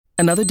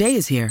Another day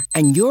is here,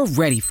 and you're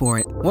ready for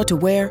it. What to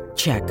wear?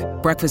 Check.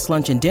 Breakfast,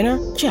 lunch, and dinner?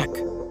 Check.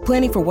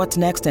 Planning for what's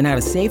next and how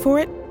to save for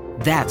it?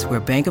 That's where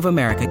Bank of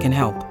America can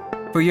help.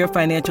 For your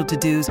financial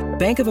to-dos,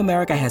 Bank of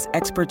America has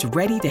experts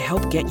ready to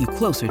help get you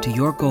closer to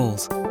your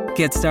goals.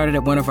 Get started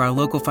at one of our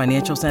local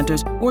financial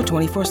centers or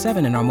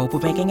 24/7 in our mobile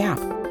banking app.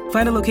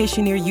 Find a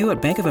location near you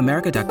at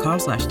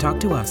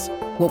bankofamerica.com/talktous.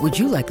 What would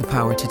you like the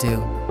power to do?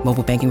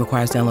 Mobile banking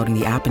requires downloading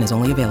the app and is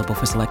only available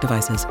for select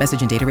devices.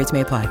 Message and data rates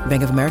may apply.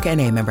 Bank of America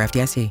N.A., member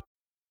FDIC.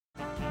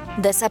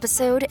 This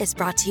episode is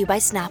brought to you by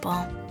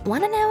Snapple.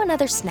 Want to know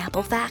another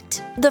Snapple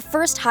fact? The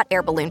first hot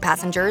air balloon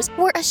passengers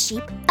were a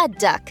sheep, a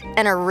duck,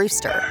 and a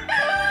rooster.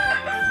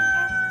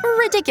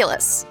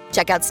 Ridiculous.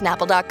 Check out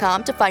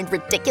Snapple.com to find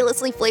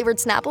ridiculously flavored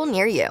Snapple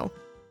near you.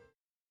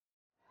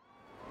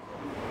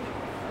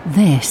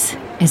 This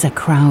is a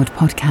Crowd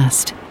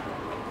podcast.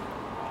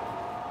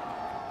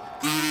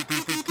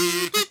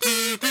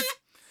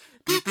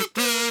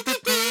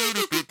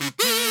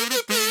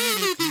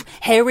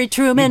 Harry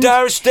Truman,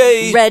 Doris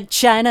Day, Red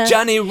China,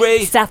 Johnny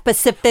Ray, South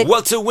Pacific,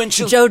 Walter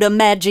Winchell, Joe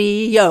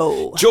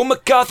DiMaggio, Joe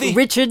McCarthy,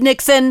 Richard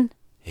Nixon.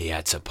 He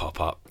had to pop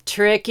up.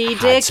 Tricky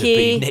Dicky. Had to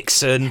be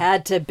Nixon.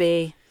 Had to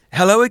be.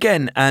 Hello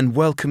again, and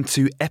welcome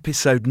to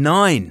episode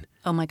 9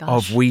 Oh my gosh.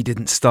 of We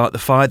Didn't Start the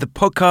Fire, the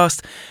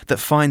podcast that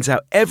finds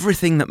out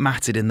everything that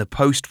mattered in the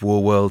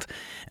post-war world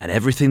and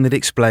everything that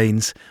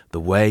explains the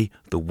way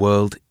the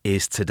world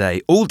is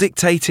today. All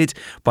dictated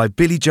by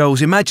Billy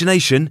Joel's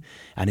imagination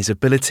and his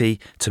ability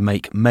to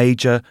make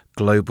major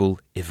global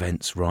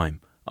events rhyme.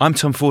 I'm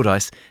Tom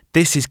Fordyce.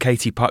 This is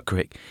Katie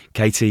Puckrick.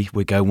 Katie,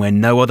 we're going where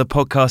no other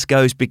podcast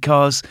goes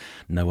because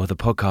no other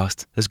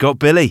podcast has got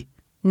Billy.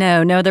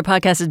 No other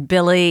podcast is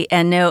Billy,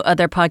 and no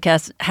other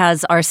podcast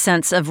has our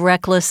sense of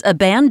reckless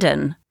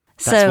abandon.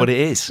 That's what it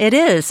is. It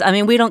is. I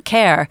mean, we don't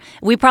care.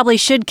 We probably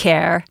should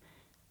care.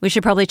 We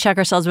should probably check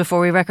ourselves before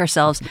we wreck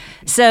ourselves.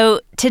 So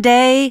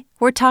today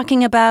we're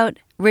talking about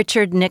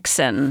Richard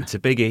Nixon. It's a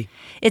biggie.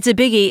 It's a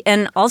biggie.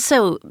 And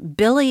also,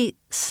 Billy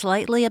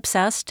slightly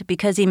obsessed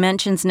because he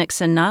mentions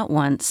Nixon not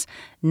once,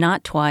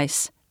 not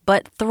twice,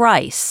 but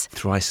thrice.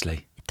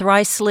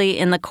 Thricely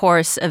in the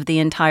course of the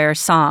entire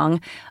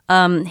song.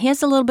 He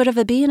has a little bit of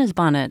a bee in his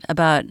bonnet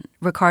about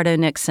Ricardo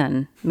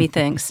Nixon,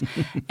 methinks.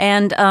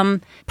 And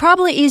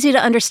probably easy to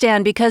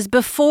understand because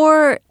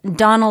before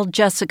Donald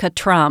Jessica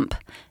Trump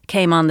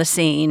came on the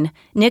scene,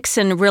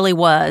 Nixon really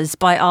was,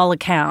 by all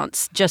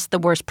accounts, just the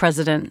worst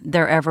president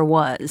there ever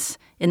was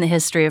in the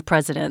history of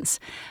presidents.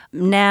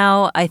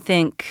 Now, I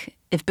think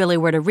if Billy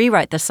were to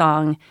rewrite the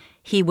song,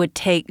 he would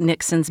take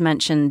Nixon's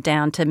mention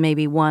down to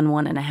maybe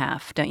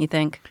 1.5, don't you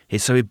think?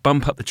 So he'd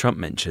bump up the Trump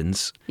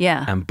mentions.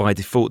 Yeah. And by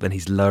default, then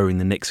he's lowering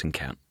the Nixon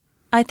count.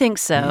 I think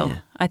so. Yeah.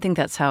 I think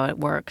that's how it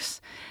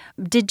works.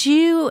 Did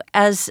you,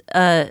 as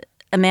a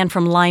man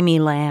from Limey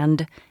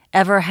Land,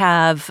 ever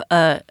have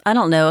a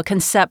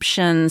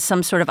conception,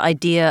 some sort of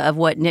idea of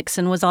what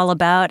Nixon was all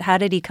about? How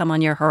did he come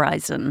on your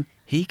horizon?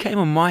 He came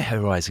on my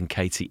horizon,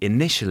 Katie,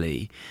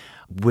 initially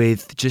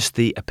with just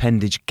the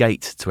appendage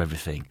gate to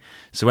everything.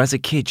 So as a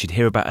kid, you'd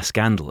hear about a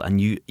scandal and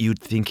you'd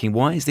thinking,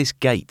 why is this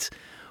gate?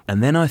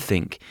 And then I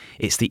think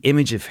it's the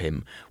image of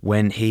him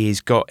when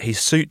he's got his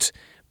suit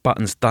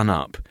buttons done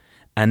up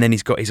and then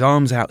he's got his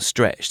arms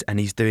outstretched and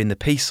he's doing the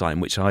peace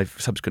sign, which I've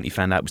subsequently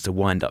found out was to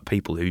wind up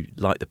people who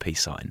like the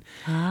peace sign.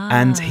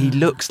 And he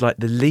looks like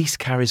the least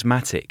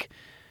charismatic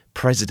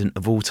president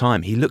of all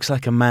time. He looks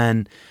like a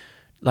man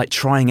like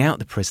trying out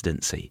the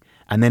presidency.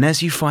 And then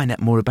as you find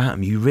out more about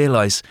him, you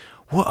realise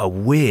what a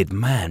weird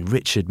man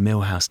Richard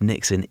Milhous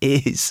Nixon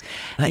is.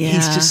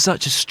 He's just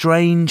such a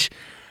strange...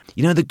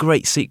 You know, the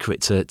great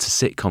secret to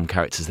sitcom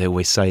characters, they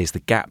always say, is the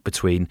gap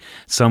between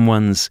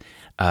someone's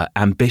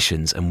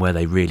ambitions and where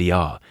they really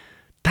are.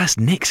 That's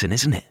Nixon,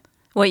 isn't it?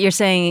 What you're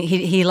saying,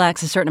 he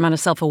lacks a certain amount of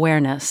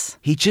self-awareness.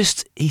 He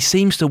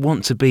seems to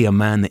want to be a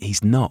man that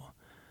he's not.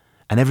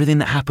 And everything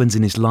that happens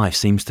in his life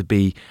seems to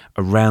be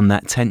around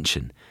that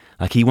tension.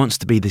 Like he wants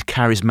to be the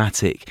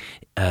charismatic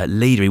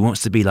leader. He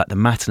wants to be like the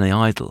matinee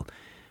idol.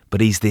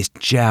 But he's this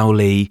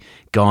jowly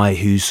guy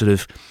who's sort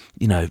of,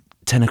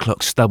 10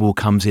 o'clock stubble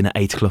comes in at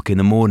 8 o'clock in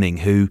the morning,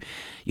 who,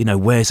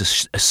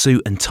 wears a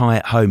suit and tie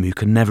at home, who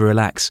can never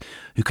relax,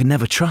 who can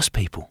never trust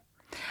people.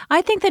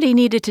 I think that he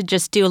needed to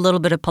just do a little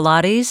bit of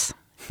Pilates.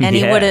 And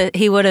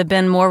he would have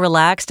been more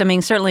relaxed. I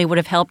mean, certainly would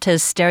have helped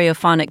his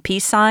stereophonic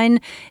peace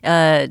sign,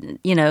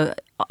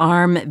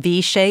 arm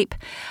V shape.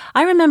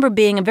 I remember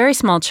being a very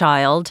small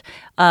child.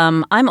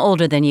 I'm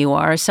older than you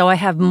are, so I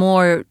have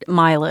more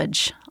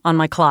mileage on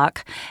my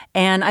clock.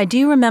 And I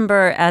do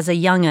remember as a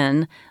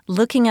young'un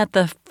looking at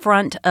the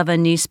front of a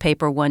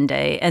newspaper one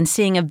day and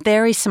seeing a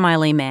very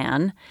smiley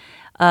man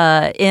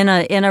in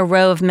a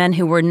row of men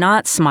who were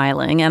not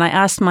smiling. And I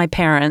asked my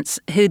parents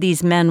who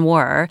these men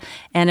were,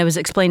 and it was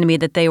explained to me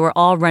that they were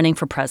all running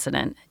for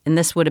president. And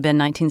this would have been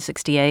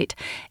 1968.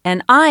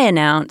 And I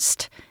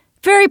announced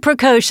very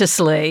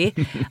precociously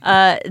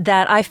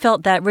that I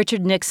felt that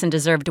Richard Nixon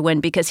deserved to win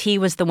because he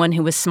was the one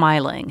who was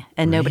smiling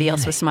and nobody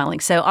else was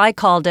smiling. So I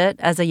called it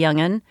as a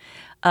young'un.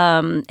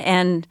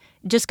 And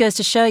just goes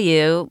to show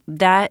you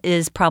that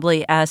is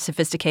probably as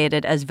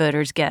sophisticated as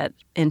voters get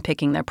in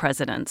picking their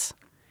presidents.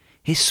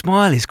 His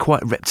smile is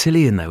quite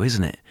reptilian, though,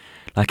 isn't it?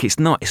 Like, it's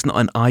not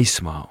an eye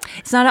smile.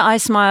 It's not an eye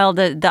smile.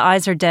 The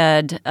eyes are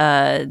dead.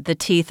 The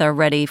teeth are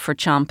ready for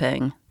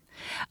chomping.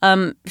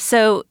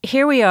 So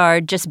here we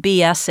are just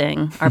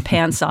BSing our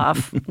pants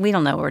off. We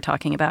don't know what we're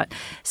talking about.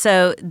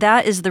 So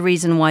that is the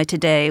reason why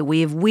today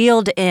we've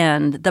wheeled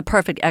in the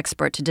perfect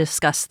expert to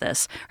discuss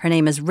this. Her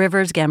name is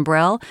Rivers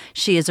Gambrell.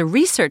 She is a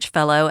research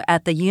fellow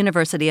at the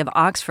University of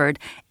Oxford,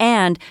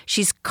 and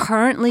she's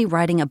currently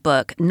writing a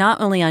book not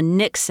only on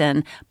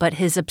Nixon, but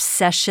his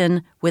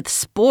obsession with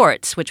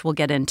sports, which we'll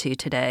get into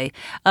today.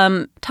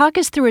 Talk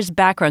us through his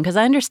background, because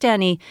I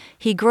understand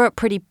he grew up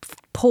pretty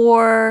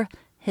poor.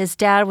 His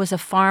dad was a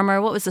farmer.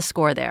 What was the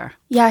score there?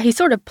 Yeah, he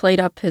sort of played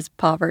up his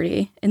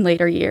poverty in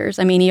later years.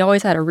 I mean, he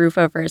always had a roof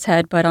over his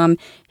head, but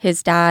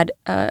his dad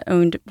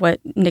owned what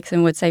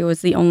Nixon would say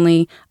was the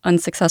only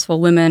unsuccessful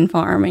lemon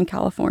farm in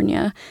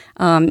California.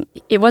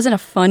 It wasn't a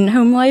fun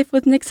home life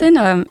with Nixon.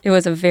 It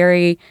was a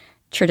very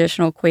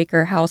traditional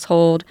Quaker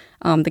household.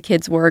 The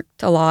kids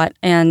worked a lot,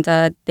 and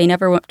they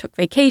never took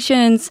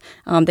vacations.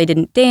 They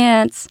didn't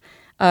dance.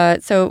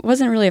 So it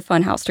wasn't really a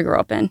fun house to grow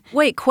up in.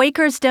 Wait,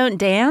 Quakers don't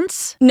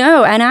dance?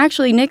 No, and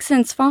actually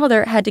Nixon's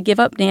father had to give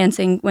up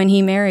dancing when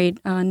he married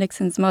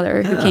Nixon's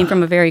mother, who came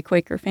from a very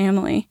Quaker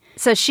family.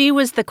 So she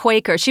was the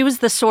Quaker. She was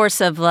the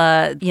source of,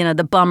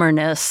 the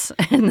bummerness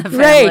in the family.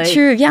 Right,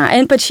 true,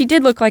 yeah. But she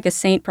did look like a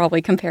saint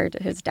probably compared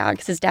to his dad,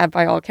 because his dad,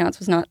 by all accounts,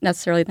 was not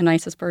necessarily the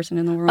nicest person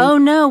in the world. Oh,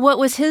 no. What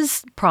was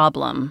his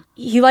problem?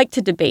 He liked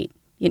to debate.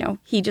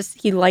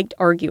 He liked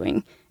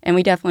arguing. And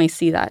we definitely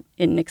see that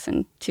in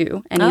Nixon,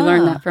 too. And he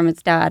learned that from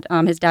his dad.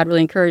 His dad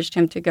really encouraged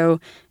him to go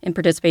and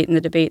participate in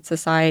the debate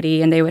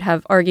society. And they would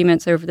have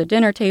arguments over the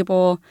dinner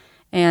table.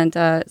 And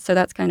so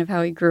that's kind of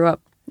how he grew up.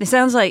 It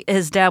sounds like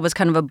his dad was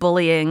kind of a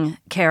bullying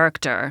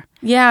character.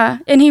 Yeah.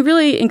 And he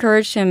really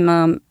encouraged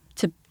him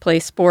to play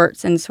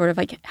sports and sort of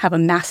like have a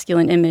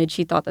masculine image.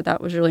 He thought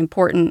that was really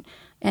important.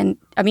 And,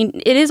 I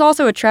mean, it is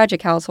also a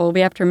tragic household.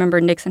 We have to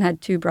remember Nixon had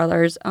two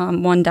brothers.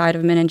 One died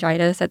of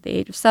meningitis at the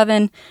age of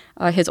 7.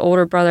 His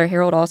older brother,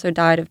 Harold, also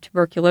died of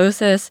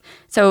tuberculosis.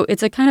 So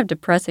it's a kind of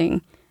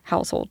depressing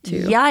household,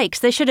 too. Yikes.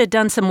 They should have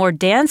done some more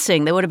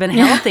dancing. They would have been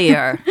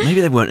healthier.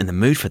 Maybe they weren't in the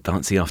mood for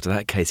dancing after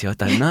that, Katie. I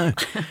don't know.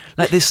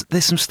 Like,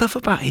 there's some stuff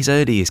about his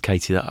early years,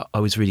 Katie, that I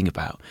was reading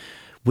about,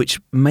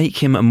 which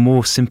make him a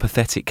more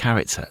sympathetic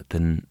character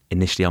than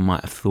initially I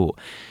might have thought.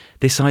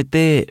 This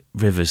idea,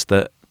 Rivers,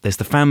 that there's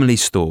the family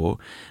store,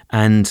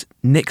 and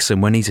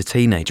Nixon, when he's a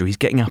teenager, he's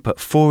getting up at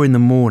 4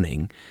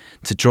 a.m.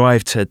 to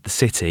drive to the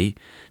city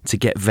to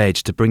get veg,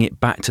 to bring it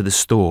back to the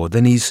store.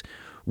 Then he's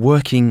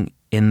working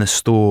in the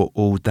store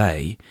all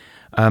day.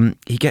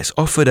 He gets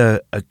offered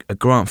a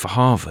grant for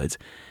Harvard,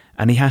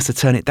 and he has to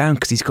turn it down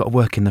because he's got to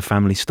work in the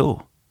family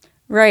store.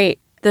 Right.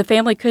 The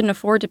family couldn't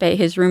afford to pay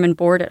his room and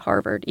board at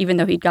Harvard, even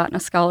though he'd gotten a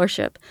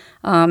scholarship.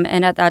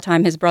 And at that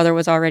time, his brother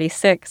was already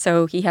sick,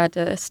 so he had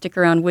to stick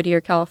around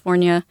Whittier,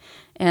 California,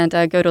 and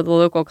go to the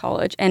local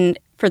college. And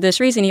for this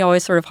reason, he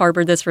always sort of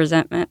harbored this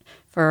resentment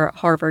for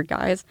Harvard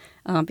guys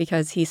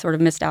because he sort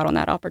of missed out on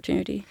that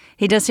opportunity.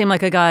 He does seem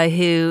like a guy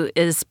who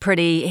is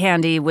pretty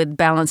handy with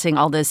balancing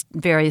all those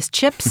various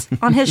chips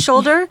on his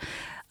shoulder.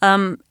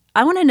 I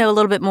want to know a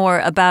little bit more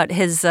about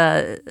his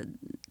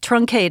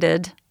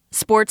truncated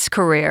sports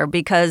career,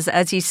 because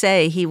as you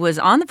say, he was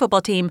on the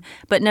football team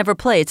but never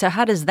played. So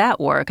how does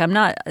that work?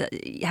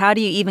 How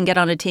do you even get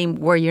on a team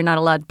where you're not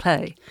allowed to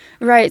play?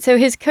 Right. So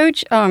his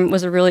coach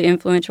was a really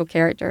influential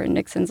character in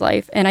Nixon's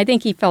life, and I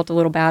think he felt a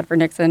little bad for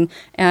Nixon,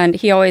 and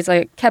he always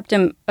kept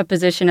him a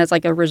position as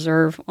a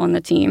reserve on the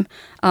team.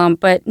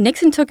 But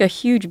Nixon took a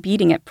huge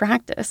beating at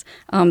practice.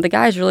 The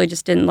guys really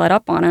just didn't let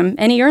up on him,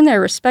 and he earned their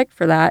respect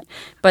for that.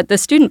 But the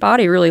student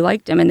body really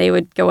liked him, and they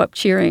would go up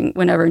cheering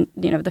whenever,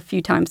 the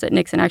few times that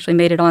Nixon actually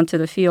made it onto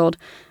the field,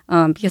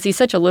 because he's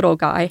such a little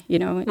guy,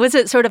 Was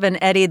it sort of an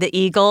Eddie the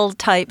Eagle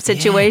type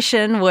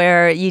situation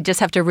where you just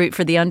have to root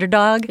for the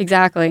underdog?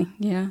 Exactly,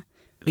 yeah.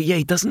 But yeah,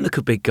 he doesn't look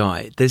a big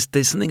guy. There's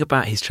something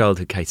about his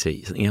childhood,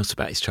 Katie, something else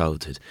about his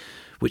childhood,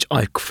 which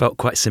I felt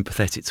quite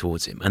sympathetic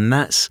towards him. And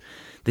that's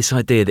this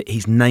idea that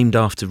he's named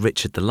after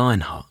Richard the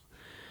Lionheart.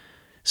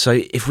 So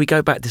if we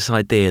go back to this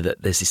idea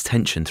that there's this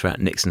tension throughout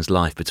Nixon's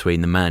life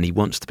between the man he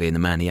wants to be and the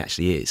man he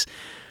actually is,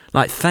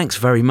 thanks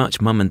very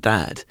much, Mum and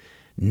Dad,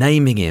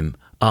 naming him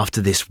after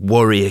this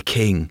warrior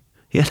king.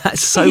 Yeah,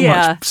 that's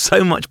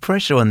so much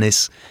pressure on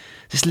this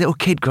little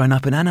kid growing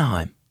up in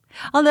Anaheim.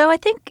 Although I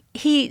think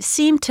he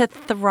seemed to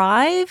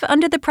thrive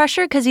under the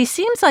pressure, because he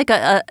seems like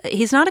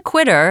he's not a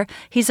quitter.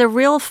 He's a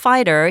real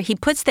fighter. He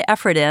puts the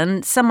effort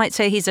in. Some might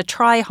say he's a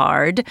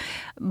try-hard.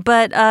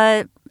 But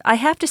I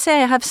have to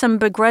say I have some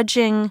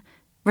begrudging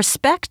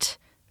respect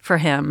for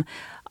him.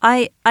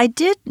 I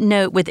did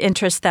note with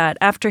interest that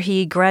after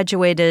he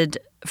graduated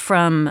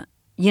from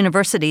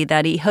university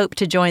that he hoped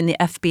to join the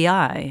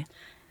FBI.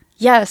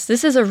 Yes,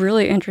 this is a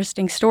really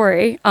interesting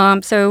story.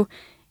 So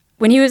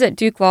When he was at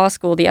Duke Law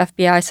School, the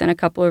FBI sent a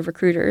couple of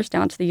recruiters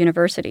down to the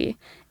university,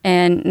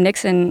 and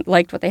Nixon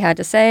liked what they had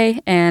to say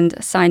and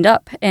signed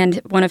up.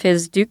 And one of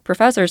his Duke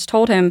professors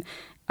told him,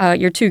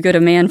 "You're too good a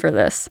man for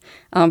this."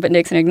 But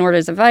Nixon ignored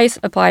his advice,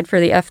 applied for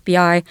the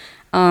FBI,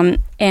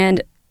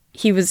 and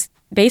he was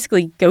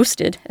basically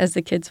ghosted, as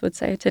the kids would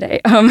say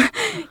today.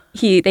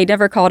 They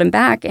never called him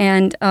back,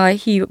 and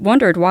he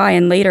wondered why.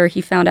 And later he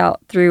found out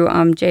through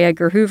J.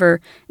 Edgar Hoover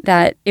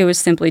that it was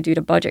simply due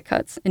to budget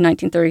cuts in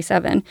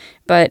 1937.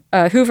 But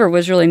Hoover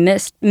was really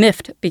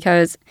miffed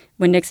because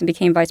when Nixon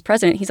became vice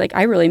president, he's like,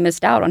 I really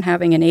missed out on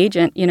having an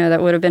agent,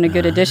 that would have been a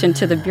good addition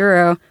to the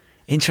bureau.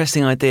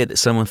 Interesting idea that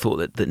someone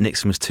thought that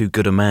Nixon was too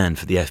good a man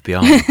for the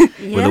FBI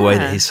with the way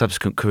that his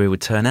subsequent career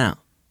would turn out.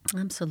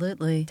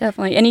 Absolutely.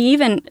 Definitely. And he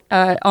even,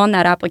 on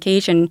that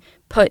application,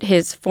 put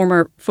his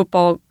former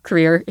football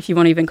career, if you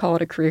want to even call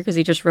it a career, because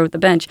he just rode the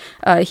bench,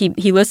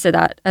 he listed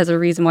that as a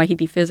reason why he'd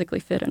be physically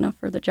fit enough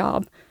for the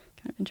job.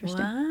 Kind of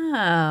interesting.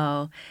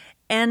 Wow.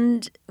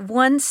 And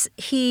once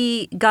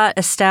he got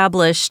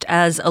established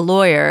as a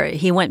lawyer,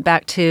 he went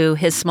back to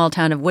his small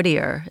town of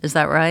Whittier. Is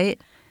that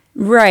right?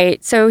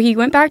 Right. So he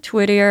went back to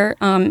Whittier.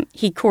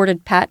 He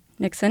courted Pat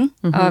Nixon.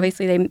 Mm-hmm.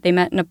 Obviously, they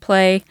met in a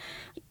play.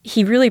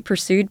 He really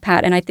pursued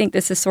Pat, and I think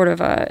this is sort of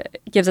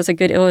gives us a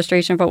good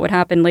illustration of what would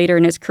happen later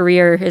in his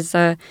career, his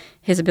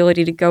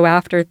ability to go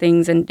after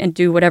things and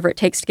do whatever it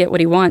takes to get what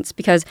he wants,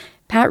 because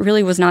Pat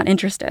really was not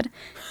interested.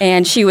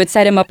 And she would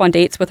set him up on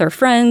dates with her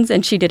friends,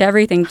 and she did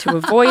everything to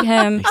avoid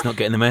him. He's not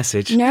getting the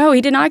message. No,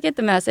 he did not get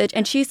the message.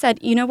 And she said,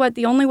 you know what,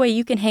 the only way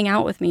you can hang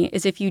out with me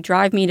is if you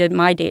drive me to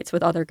my dates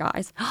with other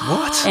guys.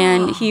 What?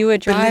 And he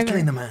would drive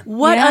Belittling the man.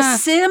 What a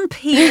simp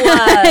he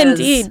was.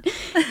 Indeed.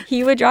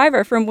 He would drive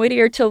her from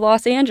Whittier to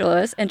Los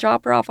Angeles and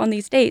drop her off on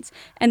these dates.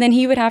 And then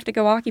he would have to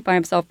go occupy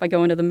himself by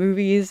going to the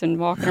movies and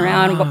walking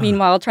around,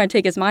 meanwhile trying to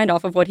take his mind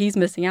off of what he's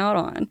missing out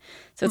on.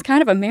 So it's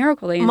kind of a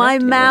miracle. My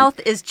mouth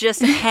is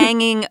just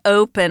hanging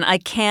open. I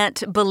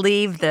can't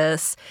believe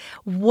this.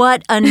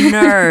 What a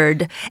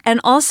nerd. And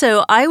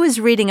also, I was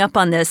reading up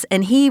on this,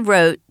 and he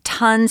wrote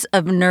tons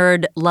of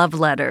nerd love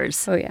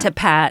letters to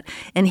Pat.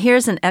 And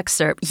here's an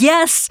excerpt.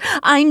 "Yes,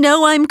 I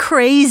know I'm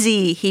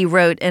crazy," he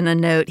wrote in a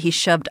note he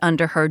shoved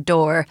under her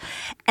door.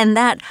 "And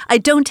that I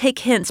don't take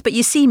hints, but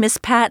you see, Miss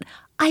Pat,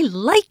 I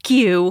like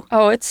you."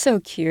 Oh, it's so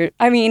cute.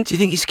 I mean, do you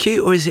think he's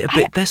cute, or is it a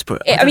bit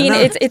desperate? I mean,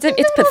 it's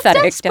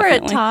pathetic.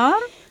 Desperate, definitely.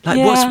 Tom.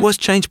 Like, what's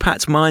changed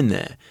Pat's mind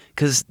there?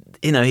 Because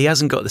he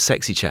hasn't got the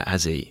sexy chat,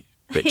 has he,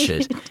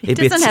 Richard? He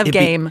doesn't have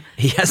game.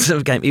 He doesn't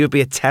have game. He would be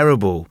a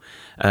terrible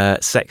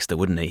sexter,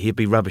 wouldn't he? He'd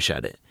be rubbish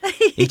at it.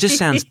 He just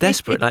sounds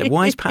desperate. Like,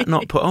 why is Pat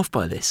not put off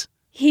by this?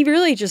 He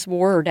really just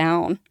wore her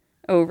down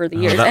over the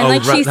years.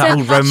 That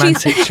old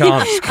romantic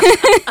charm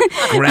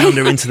ground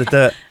her into the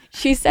dirt.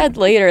 She said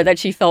later that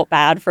she felt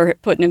bad for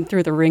putting him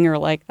through the ringer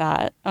like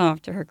that,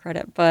 to her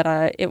credit.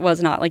 But it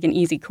was not like an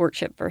easy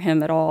courtship for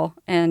him at all.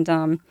 And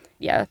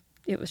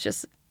it was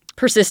just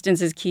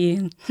persistence is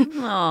key.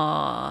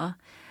 Aww.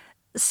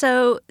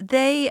 So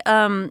they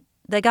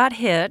got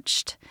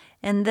hitched.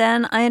 And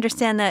then I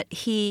understand that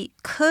he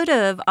could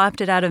have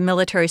opted out of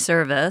military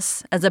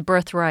service as a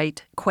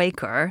birthright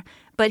Quaker,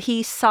 but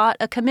he sought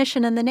a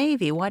commission in the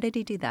Navy. Why did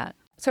he do that?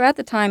 So at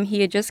the time,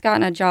 he had just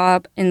gotten a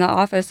job in the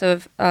office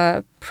of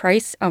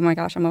Price. Oh my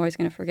gosh, I'm always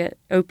going to forget.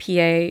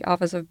 OPA,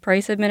 Office of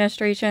Price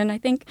Administration, I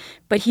think.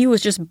 But he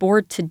was just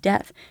bored to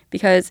death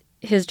because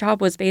his job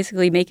was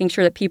basically making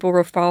sure that people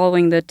were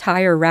following the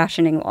tire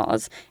rationing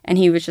laws. And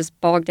he was just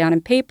bogged down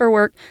in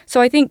paperwork. So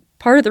I think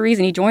part of the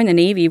reason he joined the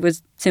Navy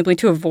was simply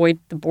to avoid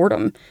the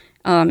boredom.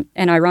 And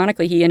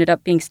ironically, he ended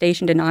up being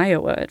stationed in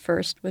Iowa at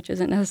first, which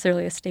isn't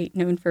necessarily a state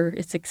known for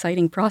its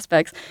exciting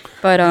prospects.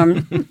 But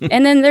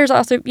and then there's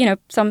also,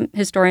 some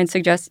historians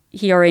suggest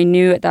he already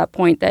knew at that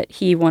point that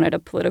he wanted a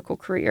political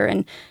career.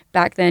 And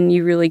back then,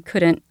 you really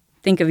couldn't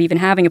think of even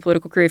having a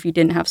political career if you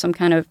didn't have some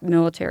kind of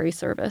military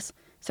service.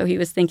 So he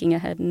was thinking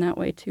ahead in that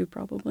way, too,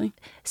 probably.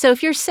 So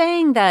if you're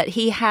saying that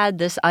he had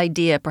this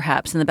idea,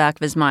 perhaps, in the back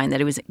of his mind that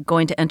he was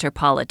going to enter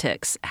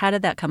politics, how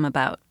did that come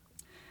about?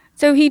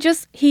 So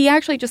he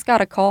actually just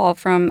got a call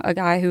from a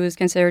guy who was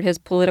considered his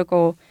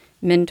political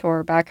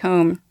mentor back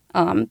home,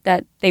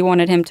 that they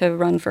wanted him to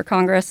run for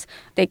Congress.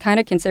 They kind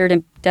of considered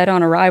him dead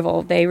on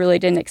arrival. They really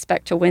didn't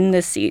expect to win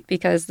this seat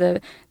because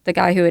the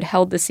guy who had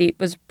held the seat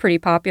was pretty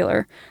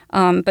popular.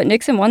 But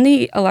Nixon won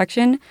the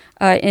election.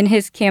 In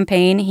his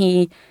campaign,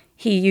 he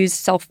used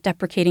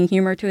self-deprecating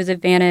humor to his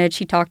advantage.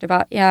 He talked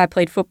about, I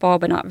played football,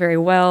 but not very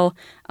well.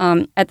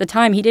 At the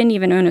time, he didn't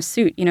even own a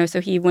suit,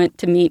 so he went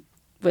to meet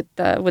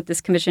with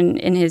this commission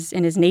in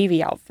his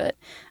Navy outfit.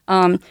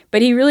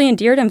 But he really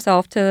endeared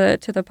himself to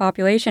the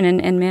population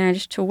and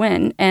managed to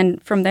win. And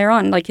from there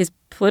on, like his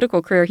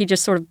political career, he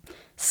just sort of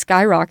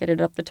skyrocketed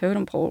up the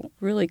totem pole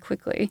really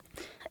quickly.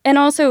 And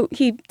also,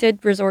 he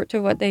did resort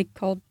to what they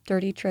called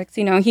dirty tricks.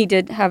 He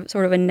did have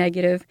sort of a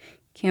negative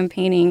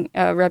campaigning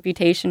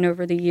reputation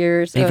over the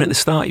years. Even at the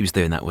start, he was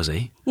doing that, was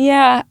he?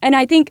 Yeah, and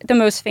I think the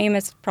most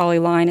famous probably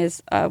line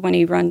is when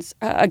he runs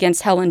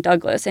against Helen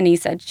Douglas, and he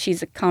said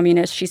she's a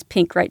communist, she's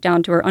pink right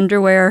down to her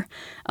underwear.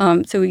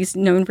 So he's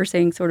known for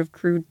saying sort of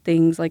crude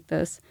things like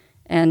this,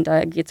 and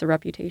gets a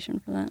reputation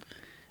for that.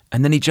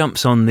 And then he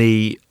jumps on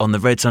the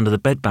Reds under the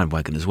bed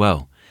bandwagon as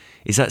well.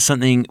 Is that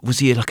something? Was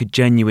he like a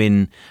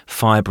genuine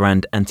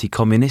firebrand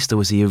anti-communist, or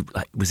was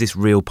this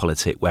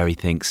realpolitik where he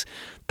thinks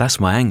that's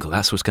my angle,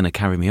 that's what's going to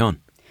carry me on?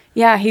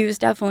 Yeah, he was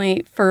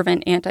definitely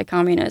fervent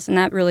anti-communist, and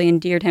that really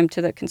endeared him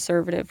to the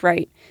conservative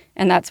right.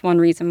 And that's one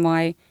reason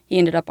why he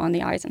ended up on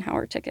the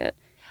Eisenhower ticket.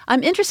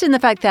 I'm interested in the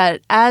fact that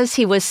as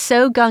he was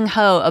so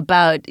gung-ho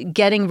about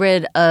getting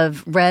rid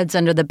of Reds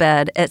under the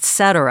bed,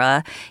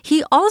 etc.,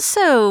 he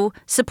also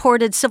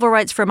supported civil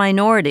rights for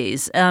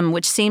minorities,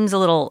 which seems a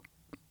little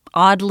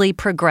oddly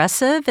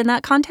progressive in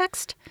that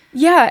context?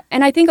 Yeah,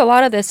 and I think a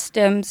lot of this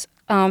stems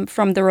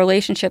from the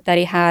relationship that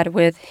he had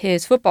with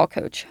his football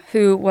coach,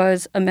 who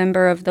was a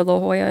member of the La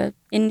Jolla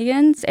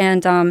Indians,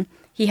 and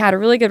he had a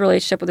really good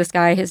relationship with this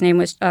guy. His name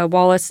was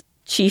Wallace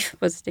Chief,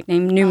 was his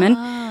nickname, Newman.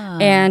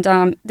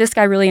 And this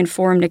guy really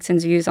informed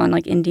Nixon's views on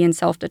like Indian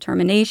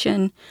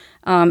self-determination.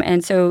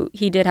 And so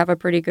he did have a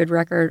pretty good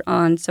record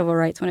on civil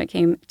rights when it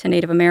came to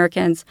Native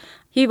Americans.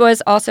 He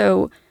was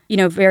also,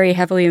 very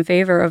heavily in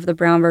favor of the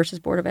Brown versus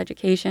Board of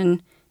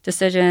Education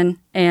decision.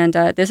 And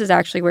this is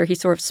actually where he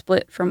sort of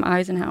split from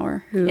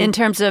Eisenhower. Who, in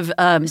terms of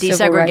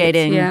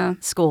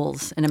desegregating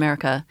schools in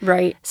America.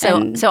 Right.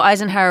 So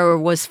Eisenhower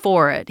was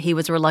for it. He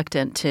was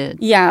reluctant to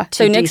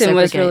so Nixon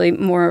was really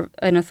more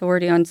an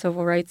authority on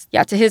civil rights.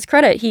 Yeah, to his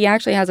credit, he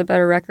actually has a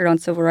better record on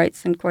civil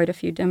rights than quite a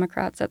few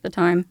Democrats at the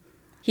time.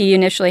 He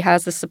initially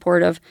has the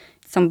support of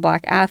some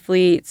black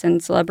athletes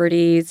and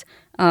celebrities,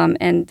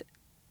 and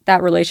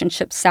that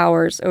relationship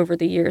sours over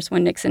the years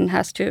when Nixon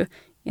has to,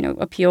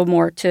 appeal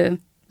more to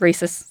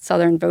racist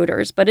Southern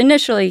voters. But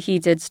initially, he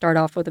did start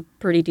off with a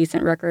pretty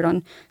decent record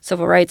on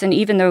civil rights. And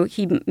even though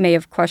he may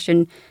have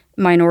questioned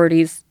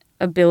minorities'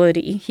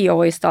 ability, he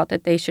always thought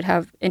that they should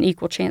have an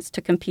equal chance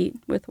to compete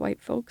with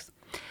white folks.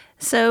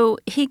 So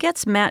he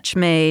gets match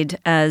made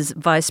as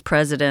vice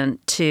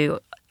president to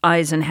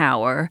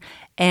Eisenhower.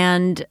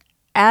 And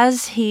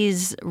as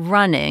he's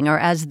running, or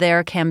as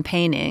they're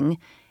campaigning,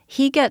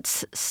 he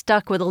gets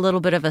stuck with a little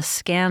bit of a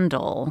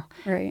scandal.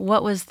 Right.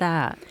 What was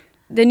that?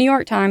 The New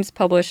York Times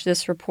published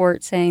this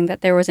report saying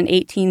that there was an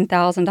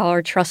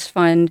 $18,000 trust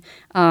fund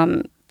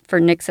for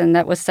Nixon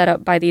that was set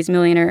up by these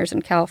millionaires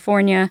in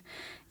California.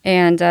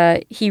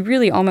 And he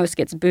really almost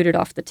gets booted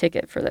off the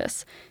ticket for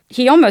this.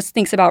 He almost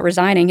thinks about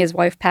resigning. His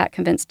wife, Pat,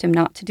 convinced him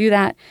not to do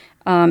that.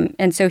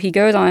 And so he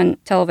goes on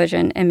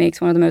television and makes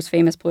one of the most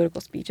famous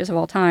political speeches of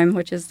all time,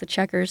 which is the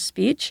Checkers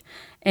speech,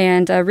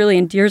 and really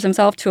endears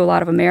himself to a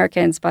lot of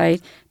Americans by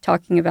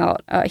talking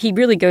about, he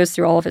really goes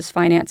through all of his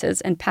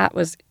finances, and Pat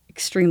was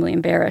extremely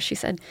embarrassed. She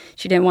said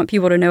she didn't want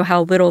people to know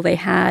how little they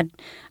had,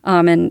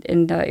 and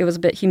it was a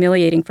bit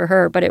humiliating for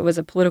her, but it was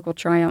a political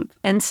triumph.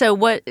 And so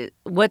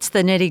what's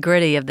the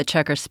nitty-gritty of the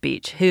Checkers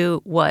speech?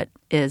 What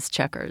is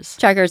Checkers?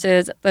 Checkers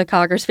is the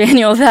Cocker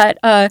Spaniel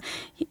that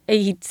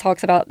he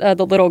talks about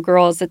the little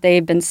girls that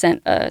they've been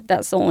sent.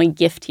 That's the only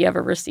gift he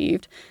ever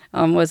received,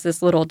 was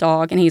this little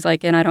dog. And he's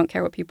like, and I don't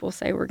care what people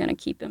say, we're going to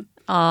keep him.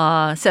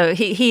 So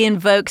he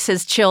invokes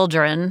his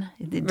children,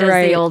 does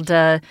the old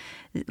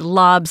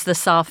lobs the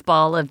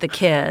softball of the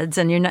kids,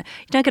 and you're not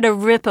going to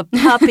rip a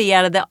puppy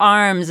out of the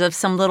arms of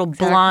some little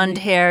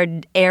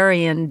blonde-haired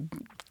Aryan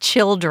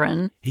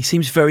children. He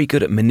seems very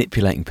good at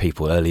manipulating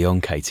people early on,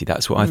 Katie.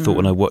 That's what I thought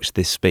when I watched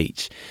this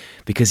speech,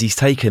 because he's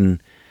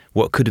taken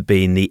what could have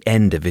been the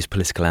end of his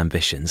political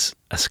ambitions,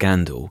 a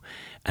scandal,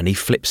 and he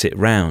flips it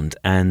round.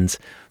 And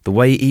the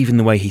way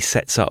he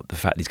sets up the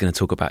fact he's going to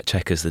talk about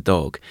Checkers the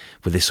dog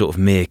with this sort of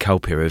mea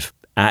culpa of,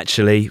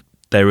 actually,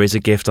 there is a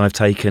gift I've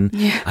taken.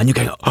 Yeah. And you're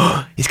going,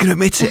 oh, he's going to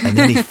admit it. And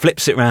then he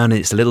flips it around and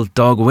it's a little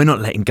dog. We're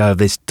not letting go of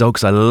this dog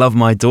because I love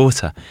my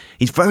daughter.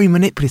 He's very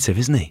manipulative,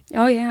 isn't he?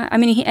 Oh, yeah. I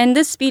mean, and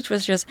this speech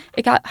was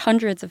it got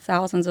hundreds of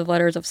thousands of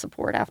letters of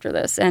support after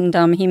this. And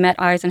he met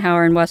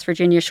Eisenhower in West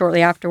Virginia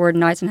shortly afterward.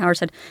 And Eisenhower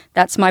said,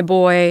 that's my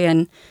boy.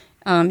 And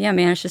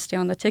managed to stay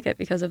on the ticket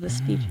because of this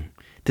speech.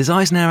 Does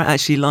Eisenhower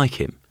actually like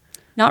him?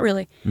 Not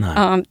really.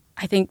 No.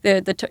 I think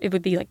it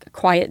would be like a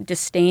quiet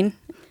disdain.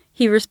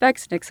 He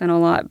respects Nixon a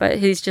lot, but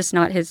he's just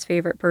not his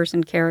favorite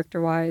person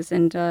character-wise.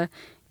 And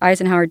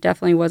Eisenhower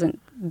definitely wasn't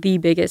the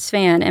biggest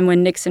fan. And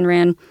when Nixon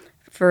ran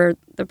for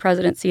the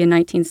presidency in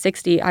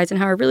 1960,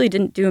 Eisenhower really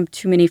didn't do him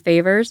too many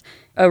favors.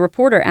 A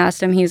reporter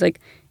asked him, he was like,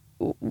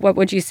 what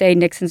would you say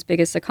Nixon's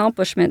biggest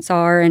accomplishments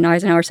are? And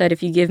Eisenhower said,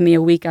 if you give me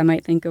a week, I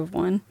might think of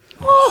one.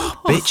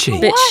 Oh,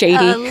 bitchy. Bit shady.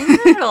 A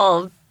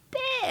little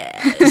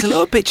bit. There's a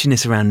lot of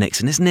bitchiness around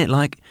Nixon, isn't it?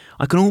 Like,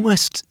 I can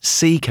almost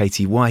see,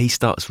 Katie, why he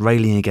starts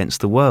railing against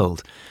the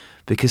world,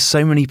 because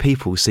so many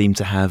people seem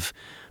to have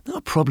not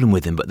a problem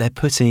with him, but they're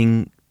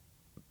putting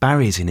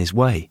barriers in his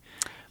way.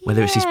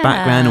 whether it's his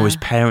background or his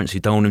parents who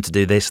don't want him to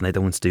do this and they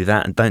don't want to do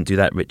that, and don't do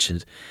that,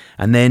 Richard.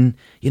 And then,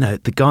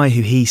 the guy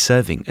who he's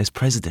serving as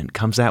president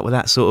comes out with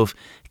that sort of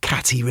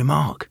catty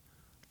remark.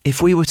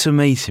 If we were to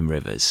meet him,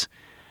 Rivers,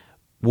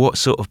 what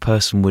sort of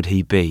person would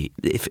he be?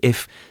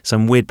 If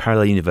some weird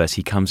parallel universe,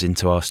 he comes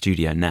into our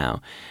studio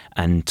now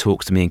and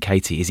talks to me and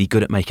Katie, is he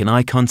good at making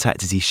eye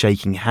contact? Is he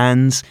shaking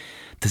hands?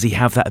 Does he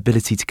have that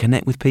ability to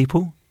connect with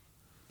people?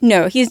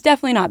 No, he's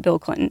definitely not Bill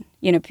Clinton.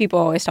 People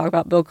always talk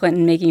about Bill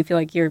Clinton making you feel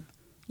like you're,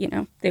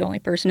 the only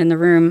person in the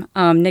room.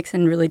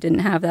 Nixon really didn't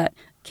have that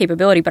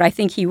capability, but I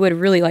think he would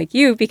really like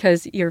you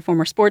because you're a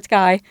former sports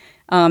guy,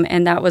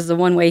 and that was the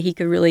one way he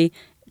could really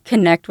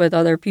connect with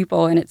other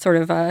people, and it sort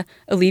of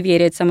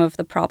alleviated some of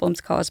the problems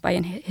caused by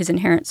his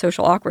inherent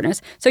social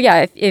awkwardness. So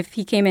yeah, if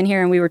he came in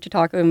here and we were to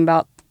talk to him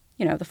about,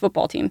 the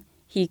football team,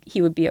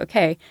 he would be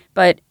okay.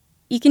 But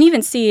you can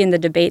even see in the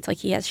debates, like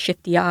he has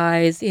shifty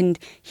eyes and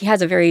he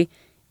has a very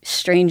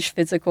strange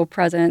physical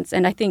presence.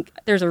 And I think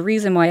there's a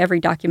reason why every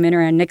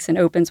documentary on Nixon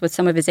opens with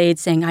some of his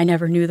aides saying, "I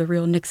never knew the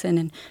real Nixon,"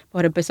 and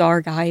what a bizarre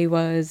guy he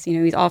was.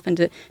 He's often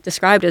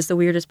described as the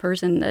weirdest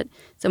person that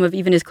some of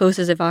even his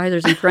closest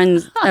advisors and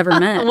friends ever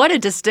met. What a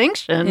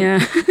distinction.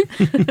 Yeah.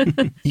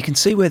 You can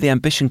see where the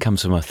ambition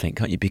comes from, I think,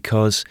 can't you?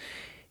 Because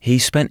he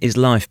spent his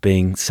life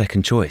being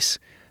second choice.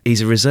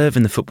 He's a reserve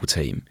in the football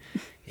team.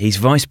 He's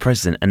vice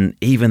president, and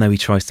even though he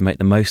tries to make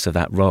the most of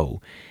that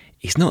role,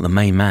 he's not the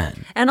main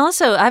man. And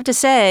also, I have to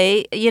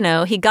say,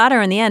 he got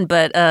her in the end,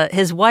 but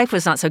his wife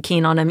was not so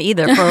keen on him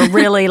either for a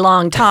really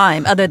long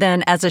time, other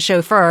than as a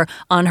chauffeur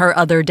on her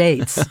other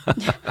dates.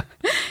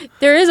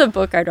 There is a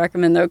book I'd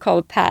recommend, though,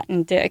 called Pat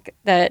and Dick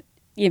that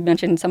you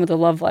mentioned some of the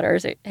love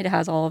letters. It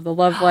has all of the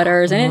love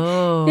letters, and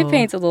it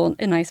paints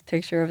a nice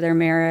picture of their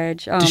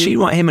marriage. Does she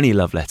write him any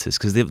love letters?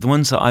 Because the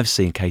ones that I've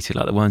seen, Katie,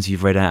 like the ones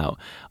you've read out,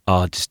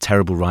 are just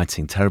terrible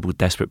writing, terrible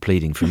desperate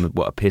pleading from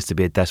what appears to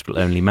be a desperate,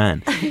 lonely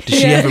man. Does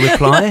she ever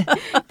reply?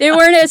 They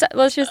weren't as,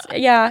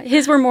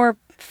 his were more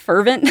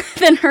fervent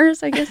than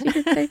hers, I guess you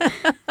could say.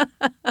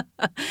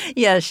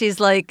 Yeah,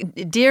 she's like,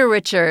 "Dear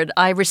Richard,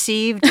 I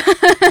received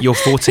your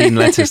 14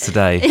 letters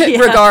today. Yeah.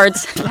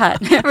 Regards, Pat."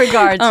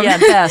 Regards,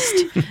 best.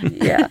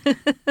 Yeah.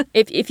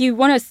 If you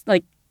want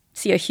to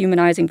see a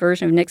humanizing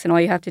version of Nixon, all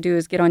you have to do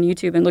is get on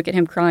YouTube and look at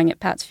him crying at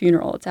Pat's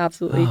funeral. It's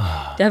absolutely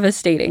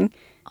devastating.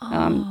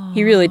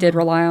 He really did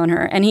rely on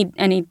her, and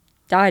he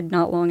died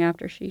not long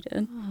after she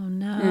did. Oh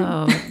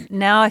no! Yeah.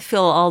 Now I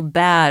feel all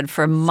bad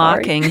for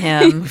mocking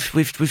him.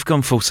 We've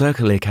gone full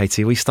circle here,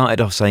 Katie. We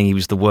started off saying he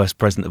was the worst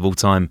president of all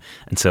time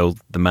until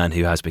the man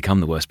who has become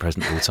the worst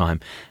president of all time,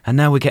 and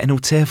now we're getting all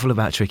tearful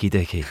about Tricky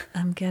Dicky.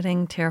 I'm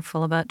getting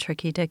tearful about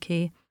Tricky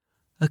Dicky.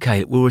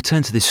 Okay, we'll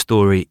return to this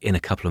story in a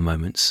couple of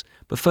moments,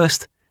 but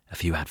first, a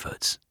few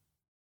adverts.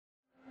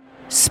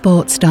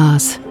 Sports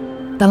stars.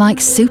 They're like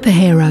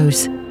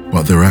superheroes.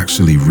 But they're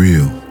actually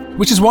real.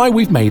 Which is why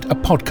we've made a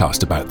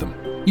podcast about them.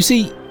 You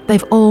see,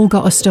 they've all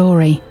got a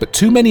story. But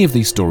too many of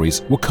these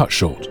stories were cut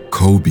short.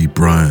 Kobe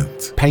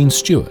Bryant, Payne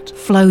Stewart,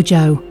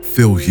 Flojo,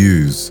 Phil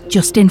Hughes,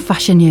 Justin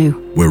Fashanu.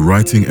 We're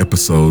writing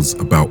episodes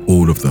about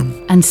all of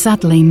them. And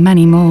sadly,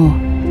 many more.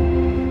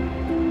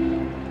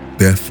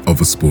 Death of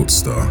a Sports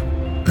Star,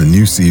 a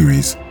new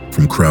series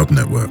from Crowd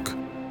Network.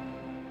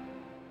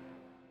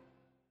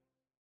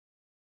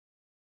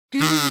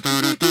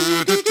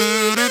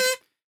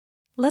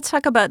 Let's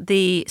talk about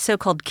the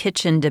so-called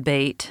kitchen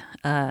debate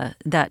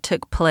that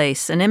took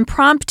place, an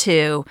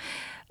impromptu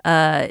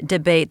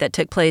debate that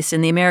took place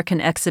in the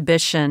American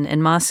exhibition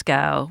in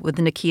Moscow with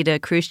Nikita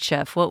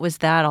Khrushchev. What was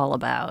that all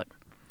about?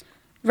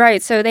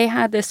 Right. So they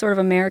had this sort of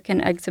American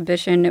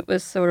exhibition. It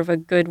was sort of a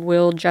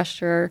goodwill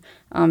gesture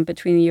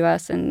between the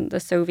U.S. and the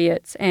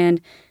Soviets.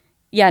 And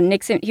yeah,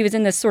 Nixon, he was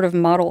in this sort of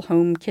model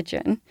home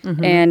kitchen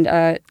and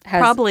has...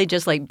 Probably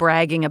just like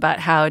bragging about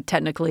how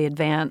technically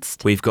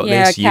advanced. We've got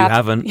this, you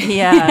haven't.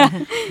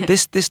 Yeah.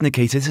 This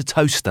Nikita, is a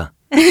toaster.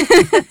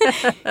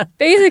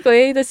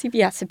 Basically,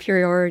 the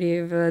superiority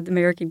of the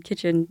American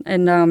kitchen.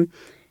 And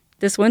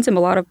this wins him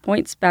a lot of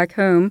points back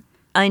home.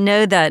 I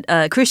know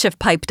that Khrushchev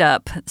piped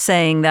up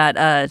saying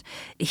that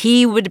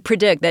he would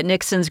predict that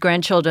Nixon's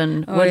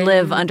grandchildren would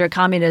live under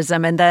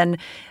communism. And then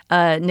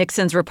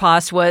Nixon's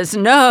riposte was,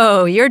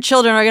 "No, your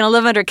children are going to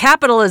live under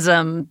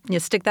capitalism." You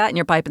stick that in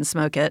your pipe and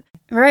smoke it.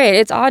 Right.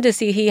 It's odd to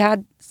see he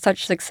had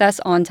such success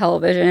on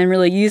television and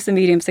really used the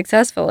medium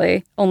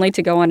successfully, only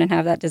to go on and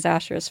have that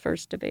disastrous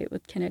first debate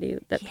with Kennedy.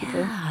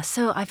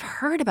 So I've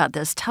heard about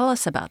this. Tell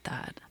us about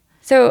that.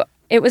 So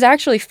it was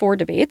actually 4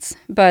 debates,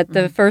 but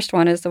the first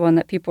one is the one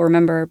that people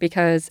remember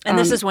because... And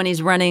this is when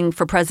he's running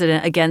for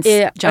president against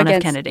John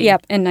F. Kennedy.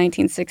 Yep, in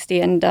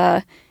 1960.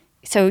 And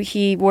so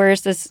he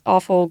wears this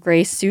awful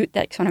gray suit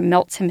that kind of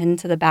melts him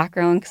into the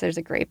background because there's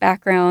a gray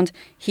background.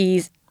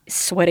 He's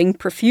sweating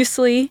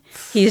profusely.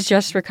 He's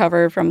just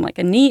recovered from like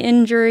a knee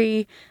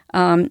injury.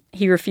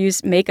 He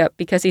refused makeup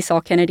because he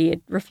saw Kennedy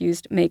had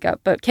refused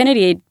makeup. But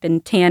Kennedy had been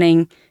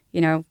tanning,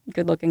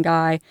 good-looking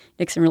guy.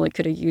 Nixon really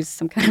could have used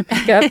some kind of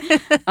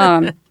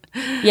makeup.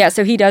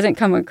 So he doesn't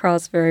come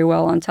across very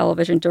well on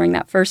television during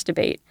that first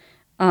debate.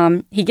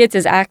 He gets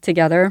his act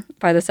together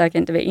by the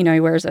second debate. He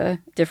wears a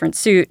different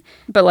suit,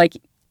 but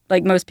like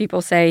most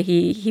people say,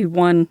 he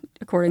won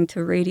according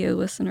to radio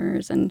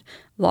listeners and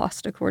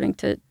lost according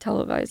to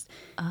televised.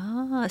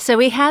 So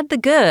he had the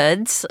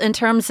goods in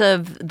terms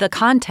of the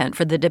content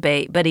for the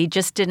debate, but he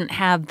just didn't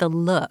have the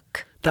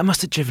look. That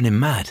must have driven him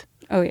mad.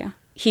 Oh, yeah.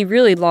 He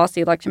really lost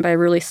the election by a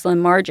really slim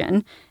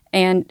margin,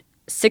 and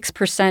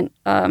 6%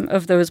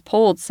 of those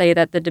polled say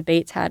that the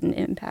debates had an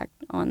impact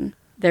on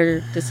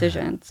their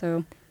decision.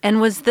 And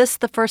was this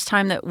the first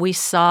time that we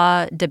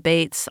saw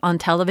debates on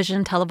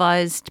television,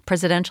 televised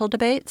presidential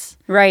debates?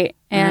 Right.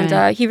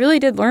 And he really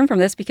did learn from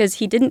this because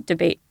he didn't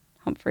debate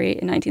Humphrey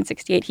in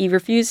 1968. He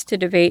refused to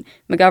debate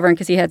McGovern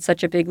because he had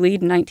such a big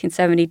lead in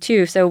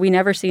 1972. So we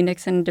never see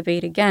Nixon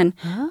debate again.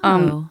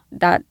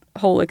 That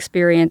whole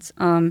experience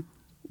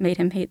made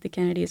him hate the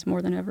Kennedys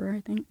more than ever,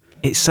 I think.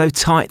 It's so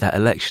tight, that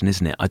election,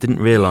 isn't it? I didn't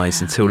realise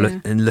until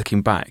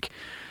looking back.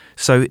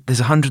 So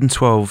there's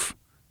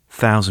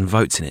 112,000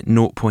 votes in it,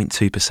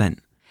 0.2%.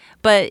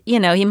 But,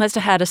 he must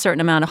have had a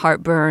certain amount of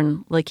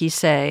heartburn, like you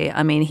say.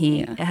 I mean,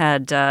 he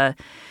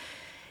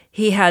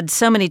had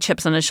so many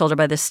chips on his shoulder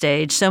by this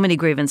stage, so many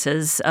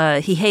grievances.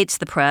 He hates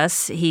the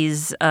press.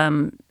 He's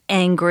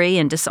angry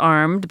and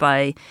disarmed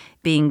by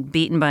being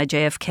beaten by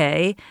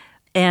JFK.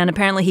 And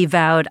apparently he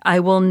vowed, I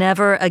will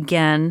never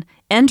again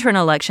enter an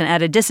election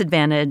at a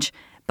disadvantage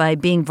by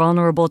being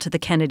vulnerable to the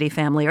Kennedy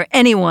family or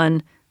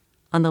anyone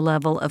on the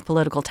level of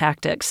political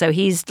tactics. So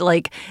he's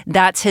like,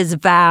 that's his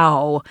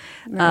vow.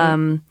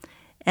 Right.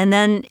 And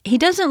then he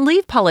doesn't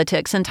leave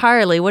politics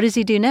entirely. What does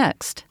he do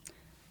next?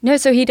 No,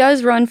 so he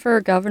does run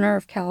for governor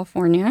of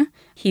California.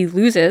 He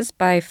loses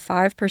by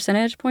 5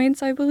 percentage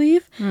points, I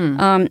believe.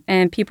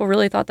 And people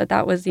really thought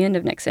that was the end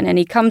of Nixon. And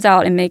he comes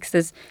out and makes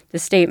this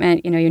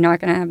statement, you're not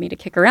going to have me to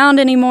kick around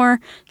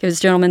anymore because,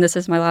 gentlemen, this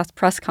is my last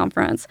press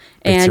conference.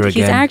 Bitter and he's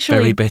again. actually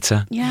very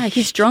bitter. Yeah,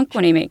 he's drunk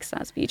when he makes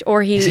that speech.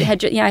 Or he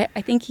had,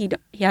 I think he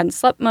hadn't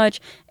slept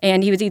much,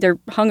 and he was either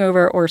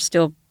hungover or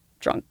still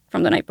drunk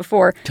from the night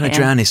before. Trying to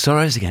drown his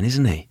sorrows again,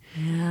 isn't he?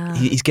 Yeah.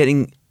 He's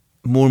getting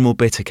more and more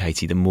bitter,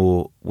 Katie, the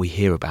more we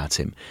hear about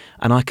him.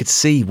 And I could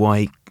see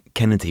why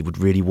Kennedy would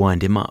really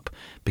wind him up,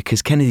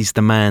 because Kennedy's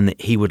the man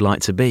that he would like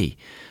to be.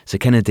 So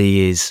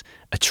Kennedy is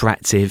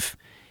attractive,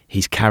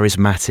 he's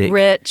charismatic.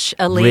 Rich,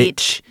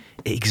 elite.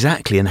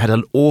 Exactly, and had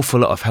an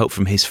awful lot of help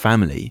from his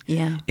family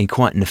in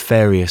quite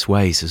nefarious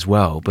ways as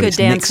well. But Good it's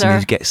dancer. Nixon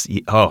who gets...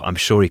 I'm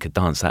sure he could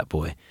dance, that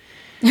boy.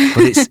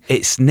 But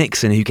it's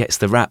Nixon who gets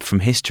the rap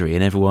from history,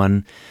 and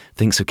everyone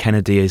thinks of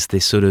Kennedy as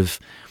this sort of,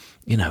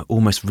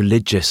 almost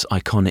religious,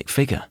 iconic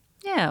figure.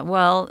 Yeah,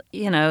 well,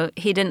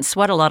 he didn't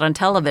sweat a lot on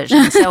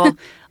television, so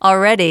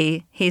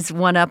already he's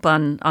one up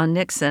on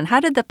Nixon. How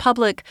did the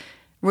public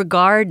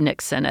regard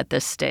Nixon at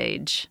this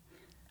stage?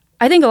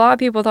 I think a lot of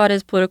people thought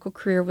his political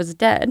career was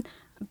dead,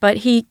 but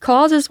he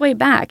claws his way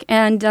back,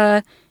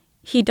 and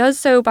he does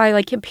so by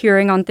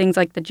appearing on things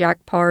like the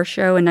Jack Paar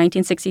Show in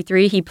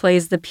 1963. He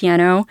plays the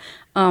piano.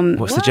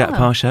 What's the Jack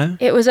Paar Show?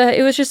 It was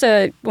just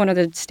one of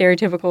the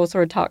stereotypical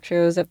sort of talk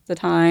shows at the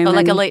time. Oh,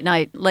 like a late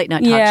night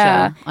talk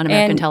show on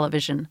American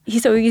television.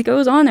 So he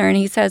goes on there and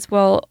he says,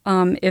 well,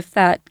 if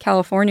that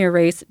California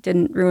race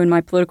didn't ruin my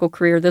political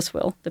career, this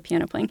will, the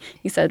piano playing.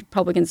 He said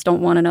Republicans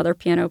don't want another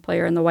piano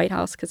player in the White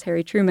House because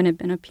Harry Truman had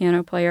been a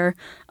piano player.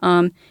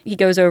 He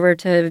goes over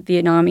to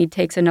Vietnam. He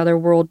takes another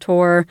world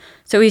tour.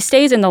 So he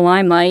stays in the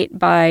limelight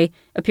by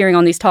appearing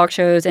on these talk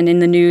shows and in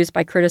the news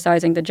by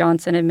criticizing the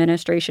Johnson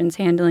administration's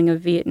handling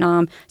of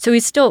Vietnam. So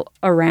he's still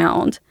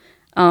around.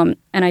 And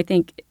I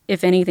think,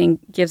 if anything,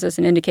 gives us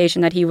an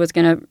indication that he was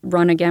going to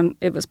run again.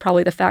 It was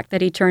probably the fact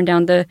that he turned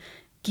down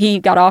he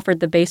got offered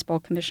the baseball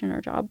commissioner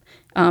job.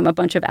 A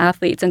bunch of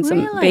athletes and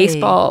some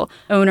baseball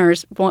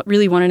owners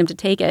really wanted him to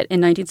take it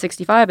in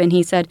 1965, and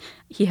he said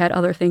he had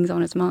other things on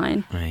his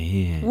mind.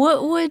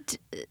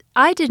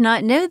 I did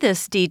not know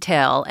this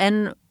detail,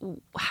 and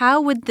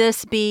how would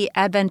this be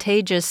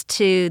advantageous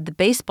to the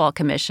baseball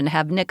commission to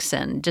have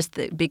Nixon, just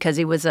because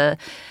he was an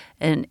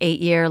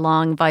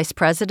 8-year-long vice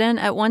president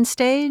at one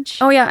stage?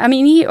 Oh, yeah. I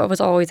mean, he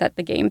was always at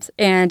the games,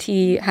 and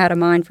he had a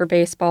mind for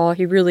baseball.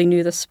 He really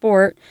knew the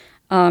sport.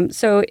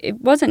 So it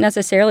wasn't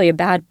necessarily a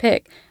bad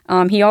pick.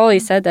 He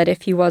always said that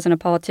if he wasn't a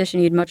politician,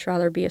 he'd much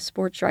rather be a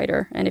sports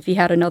writer. And if he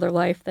had another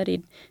life, that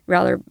he'd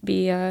rather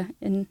be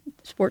in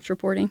sports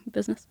reporting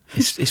business.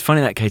 It's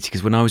funny that, Katie,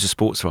 because when I was a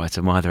sports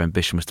writer, my other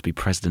ambition was to be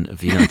president of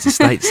the United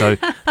States. So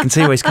I can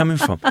see where he's coming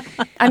from.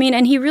 I mean,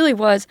 and he really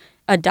was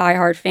a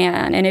diehard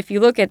fan. And if you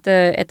look at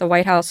the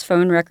White House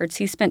phone records,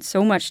 he spent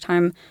so much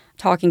time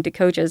talking to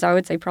coaches. I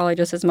would say probably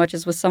just as much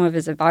as with some of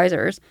his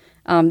advisors.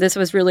 This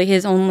was really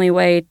his only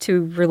way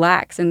to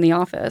relax in the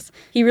office.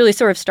 He really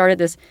sort of started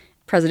this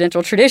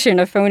presidential tradition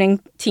of phoning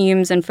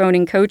teams and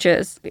phoning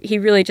coaches. He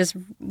really just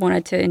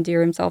wanted to endear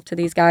himself to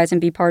these guys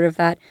and be part of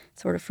that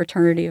sort of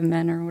fraternity of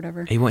men or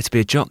whatever. He wanted to be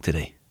a jock, did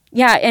he?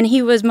 Yeah, and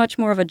he was much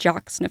more of a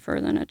jock sniffer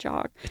than a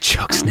jock. A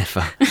jock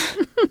sniffer.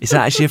 Is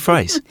that actually a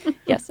phrase?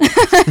 Yes.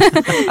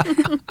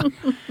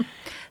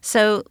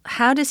 So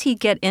how does he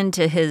get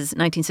into his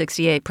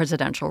 1968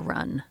 presidential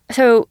run?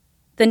 So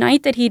the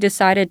night that he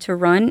decided to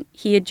run,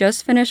 he had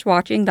just finished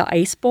watching the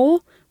Ice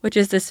Bowl, which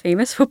is this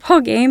famous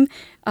football game.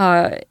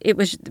 It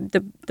was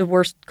the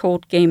worst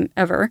cold game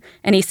ever.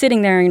 And he's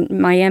sitting there in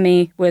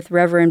Miami with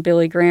Reverend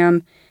Billy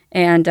Graham,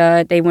 and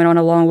they went on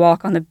a long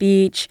walk on the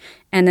beach.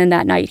 And then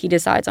that night he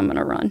decides, I'm going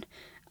to run.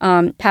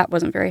 Pat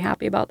wasn't very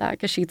happy about that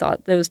because she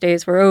thought those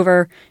days were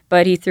over,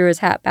 but he threw his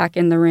hat back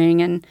in the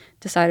ring and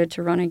decided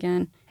to run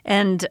again.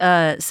 And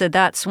so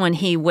that's when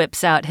he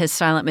whips out his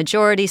silent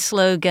majority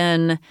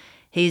slogan.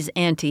 He's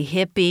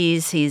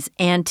anti-hippies. He's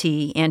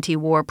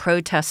anti-war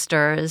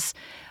protesters.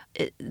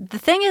 The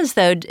thing is,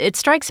 though, it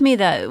strikes me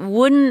that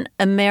wouldn't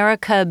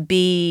America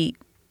be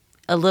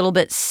a little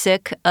bit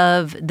sick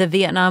of the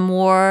Vietnam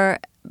War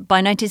by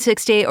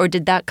 1968, or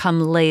did that come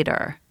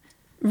later?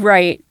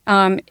 Right.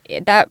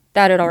 That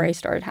had already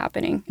started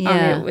happening.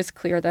 Yeah. It was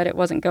clear that it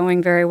wasn't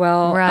going very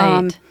well.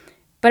 Right.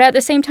 But at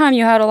the same time,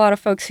 you had a lot of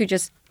folks who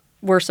just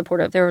were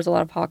supportive. There was a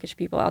lot of hawkish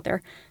people out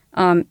there.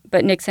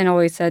 But Nixon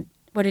always said,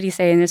 what did he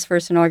say in his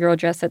first inaugural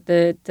address, that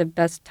the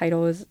best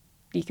title is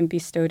he can be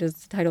bestowed as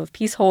the title of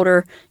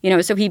peaceholder.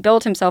 So he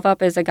built himself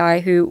up as a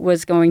guy who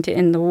was going to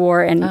end the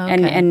war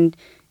and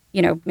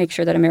make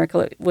sure that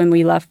America, when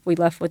we left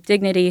with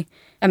dignity.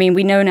 I mean,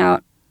 we know now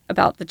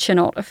about the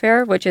Chennault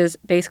affair, which is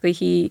basically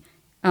he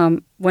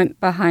went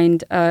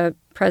behind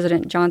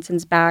President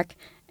Johnson's back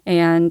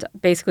and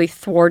basically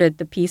thwarted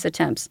the peace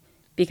attempts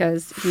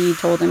because he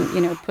told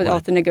him, put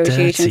off the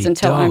negotiations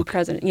until I'm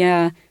president.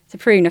 Yeah, it's a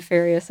pretty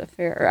nefarious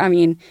affair. I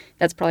mean,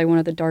 that's probably one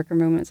of the darker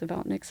moments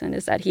about Nixon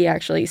is that he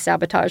actually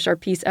sabotaged our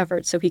peace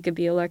efforts so he could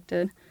be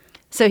elected.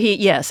 So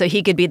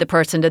he could be the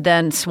person to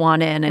then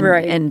swan in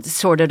and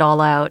sort it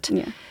all out.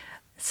 Yeah.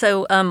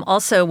 So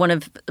also one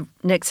of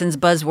Nixon's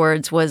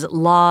buzzwords was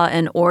law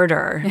and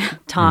order.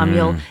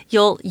 Tom,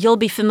 you'll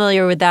be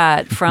familiar with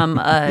that from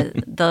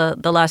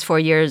the last 4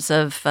 years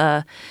of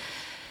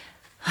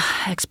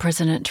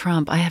ex-President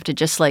Trump. I have to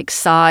just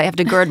sigh. I have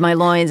to gird my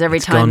loins every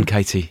time. It's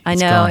gone, Katie. I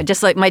know. Gone.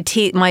 Just like my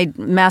teeth, my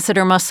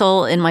masseter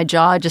muscle in my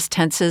jaw just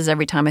tenses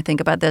every time I think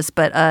about this.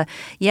 But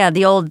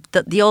the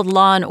old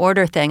law and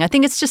order thing. I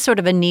think it's just sort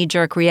of a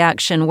knee-jerk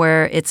reaction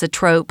where it's a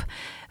trope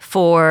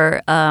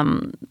for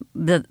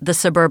the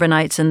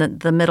suburbanites and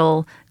the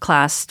middle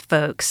class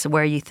folks,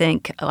 where you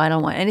think, I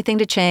don't want anything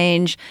to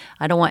change.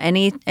 I don't want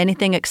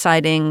anything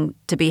exciting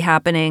to be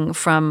happening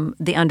from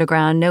the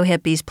underground. No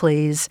hippies,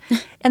 please.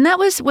 And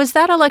was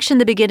that election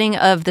the beginning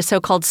of the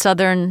so-called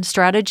Southern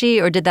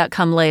strategy, or did that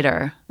come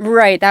later?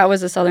 Right, that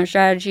was the Southern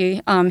strategy.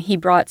 He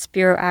brought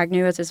Spiro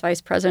Agnew as his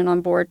vice president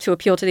on board to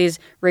appeal to these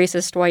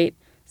racist white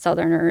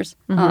Southerners.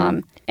 Mm-hmm.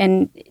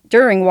 And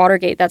during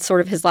Watergate, that's sort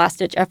of his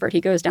last-ditch effort.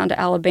 He goes down to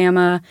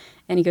Alabama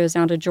and he goes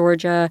down to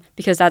Georgia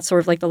because that's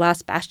sort of like the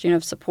last bastion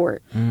of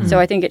support. Mm. So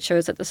I think it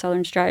shows that the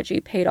Southern strategy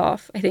paid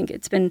off. I think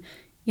it's been,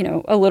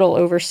 a little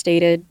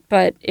overstated,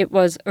 but it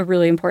was a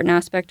really important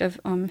aspect of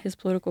his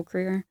political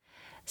career.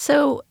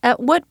 So at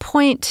what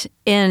point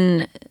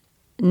in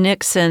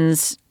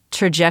Nixon's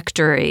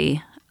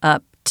trajectory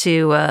up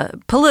to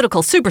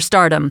political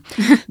superstardom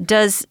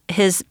does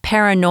his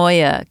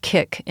paranoia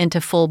kick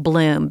into full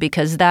bloom?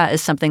 Because that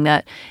is something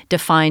that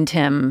defined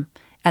him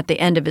at the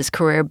end of his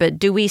career. But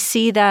do we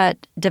see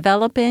that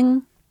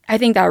developing? I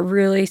think that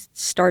really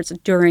starts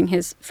during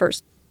his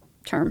first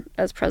term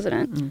as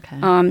president.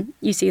 Okay.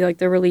 You see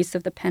the release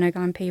of the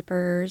Pentagon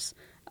Papers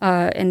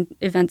and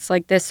events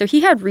like this. So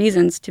he had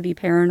reasons to be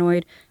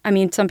paranoid. I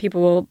mean, some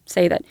people will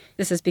say that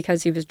this is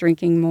because he was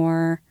drinking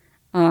more.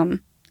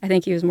 I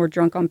think he was more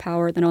drunk on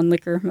power than on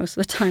liquor most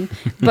of the time.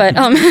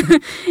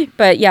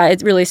 But yeah,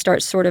 it really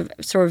starts sort of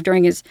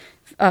during his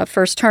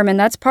first term, and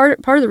that's part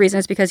of the reason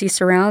is because he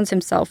surrounds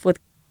himself with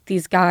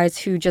these guys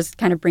who just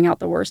kind of bring out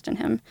the worst in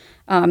him.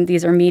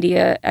 These are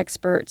media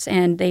experts,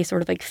 and they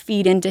sort of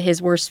feed into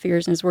his worst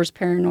fears and his worst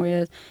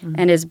paranoia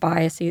and his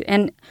biases.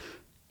 And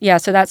yeah,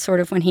 so that's sort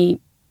of when he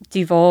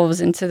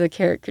devolves into the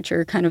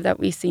caricature kind of that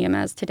we see him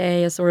as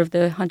today, as sort of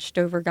the hunched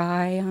over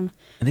guy. And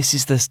this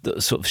is the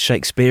sort of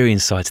Shakespearean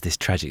side to this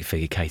tragic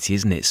figure, Katie,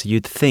 isn't it? So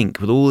you'd think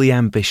with all the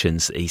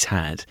ambitions that he's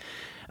had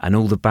and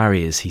all the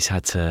barriers he's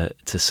had to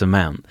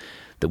surmount,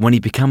 that when he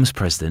becomes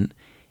president,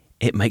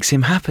 it makes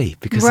him happy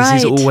because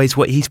This is always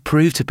what he's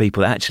proved to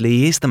people. Actually,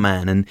 he is the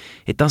man, and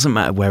it doesn't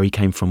matter where he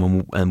came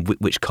from and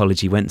which college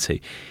he went to.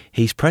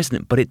 He's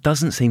president, but it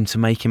doesn't seem to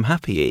make him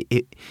happy.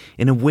 It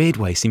in a weird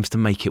way, seems to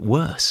make it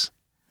worse.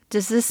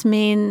 Does this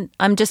mean,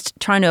 I'm just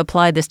trying to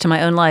apply this to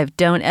my own life,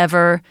 don't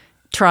ever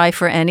try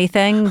for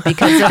anything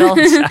because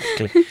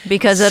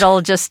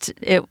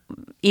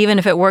even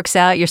if it works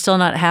out, you're still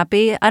not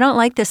happy? I don't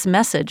like this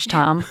message,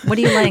 Tom. What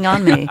are you laying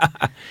on me?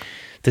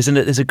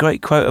 There's a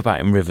great quote about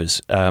him,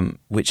 Rivers,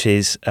 which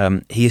is,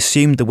 he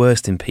assumed the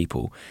worst in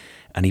people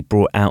and he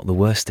brought out the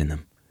worst in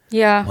them.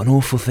 Yeah. What an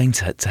awful thing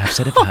to have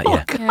said about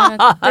you.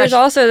 Yeah. There's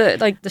also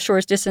the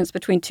shortest distance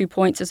between 2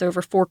 points is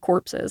over 4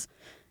 corpses.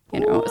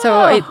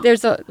 So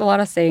there's a lot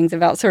of sayings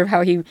about sort of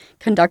how he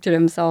conducted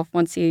himself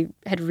once he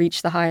had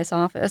reached the highest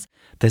office.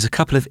 There's a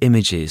couple of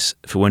images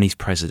for when he's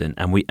president,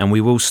 and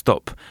we will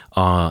stop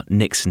our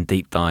Nixon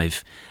deep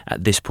dive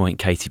at this point,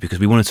 Katie, because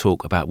we want to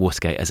talk about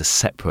Watergate as it's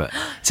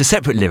a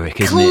separate lyric,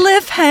 isn't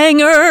it?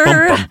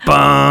 Cliffhanger! Bum, bum,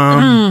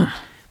 bum.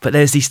 But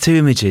there's these two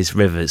images,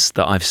 Rivers,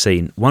 that I've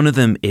seen. One of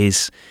them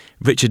is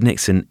Richard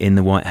Nixon in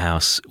the White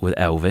House with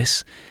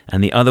Elvis,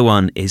 and the other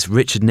one is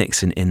Richard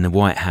Nixon in the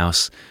White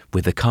House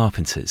with the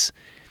Carpenters.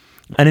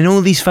 And in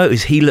all these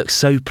photos, he looks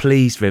so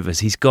pleased,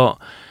 Rivers.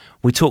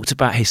 We talked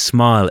about his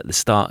smile at the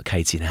start,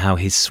 Katie, and how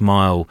his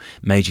smile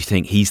made you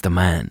think he's the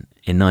man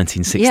in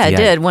 1968. Yeah, I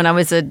did when I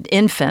was an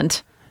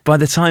infant. By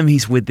the time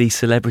he's with these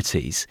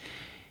celebrities,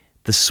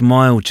 the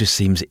smile just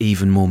seems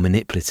even more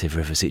manipulative,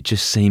 Rivers. It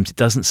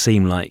doesn't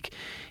seem like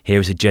here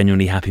is a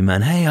genuinely happy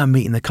man. Hey, I'm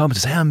meeting the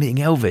Carpenters. Hey, I'm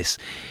meeting Elvis.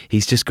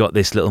 He's just got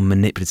this little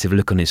manipulative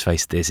look on his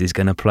face. This is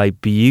going to play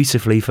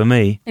beautifully for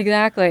me.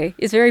 Exactly.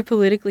 It's very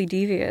politically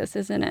devious,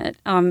 isn't it?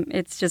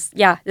 It's just,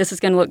 this is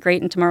going to look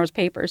great in tomorrow's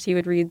papers. He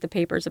would read the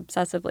papers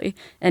obsessively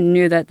and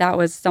knew that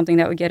was something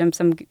that would get him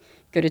some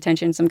good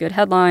attention, some good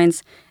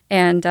headlines.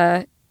 And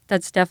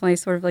that's definitely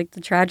sort of like the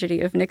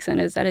tragedy of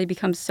Nixon, is that he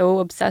becomes so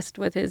obsessed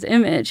with his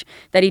image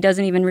that he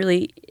doesn't even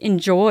really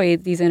enjoy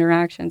these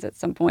interactions at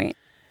some point.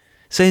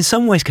 So in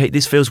some ways, Kate,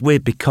 this feels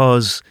weird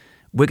because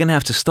we're going to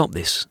have to stop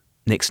this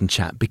Nixon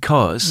chat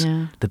because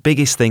the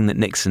biggest thing that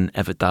Nixon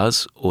ever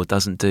does or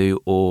doesn't do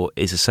or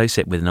is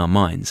associated with in our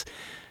minds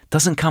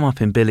doesn't come up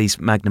in Billy's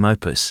magnum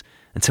opus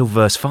until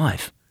verse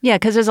 5. Yeah,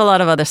 because there's a lot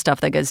of other stuff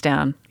that goes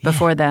down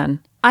before then.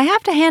 I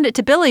have to hand it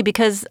to Billy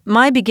because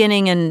my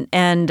beginning and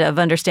end of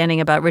understanding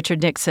about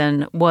Richard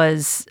Nixon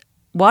was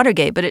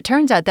Watergate, but it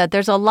turns out that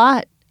there's a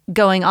lot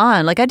going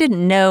on. Like, I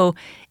didn't know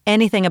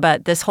anything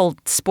about this whole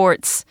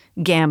sports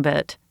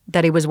gambit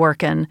that he was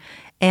working.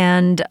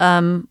 And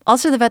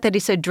also the fact that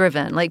he's so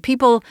driven. Like,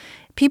 people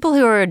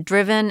who are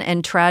driven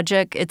and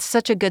tragic, it's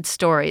such a good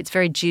story. It's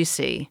very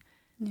juicy.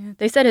 Yeah,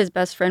 they said his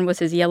best friend was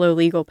his yellow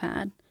legal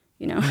pad.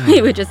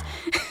 He would just...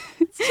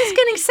 It's just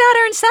getting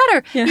sadder and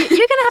sadder. Yeah. You're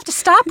going to have to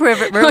stop,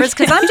 Rivers,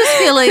 because I'm just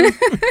feeling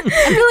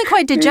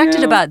quite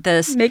dejected about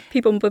this. Make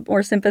people a bit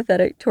more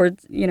sympathetic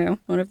towards,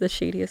 one of the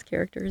shadiest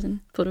characters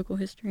in political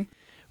history.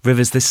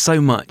 Rivers, there's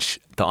so much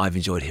that I've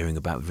enjoyed hearing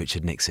about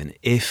Richard Nixon.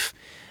 If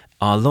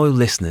our loyal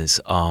listeners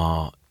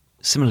are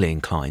similarly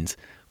inclined,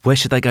 where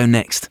should they go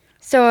next?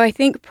 So I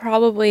think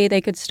probably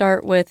they could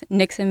start with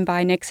Nixon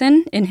by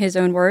Nixon, in his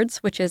own words,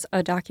 which is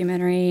a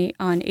documentary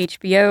on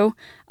HBO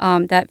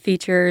that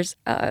features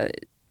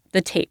the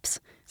tapes.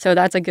 So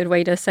that's a good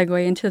way to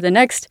segue into the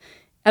next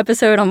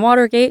episode on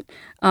Watergate.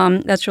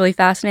 That's really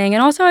fascinating.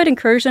 And also I'd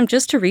encourage them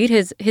just to read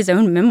his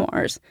own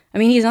memoirs. I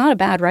mean, he's not a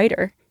bad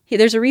writer.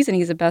 There's a reason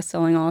he's a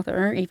best-selling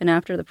author, even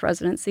after the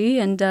presidency.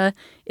 And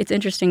it's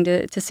interesting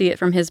to see it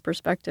from his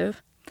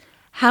perspective.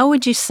 How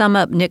would you sum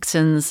up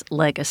Nixon's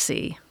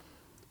legacy?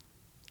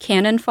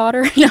 Cannon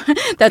fodder.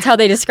 That's how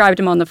they described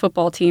him on the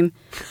football team.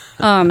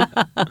 I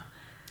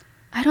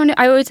don't know.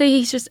 I would say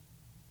he's just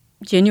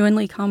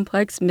genuinely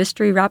complex,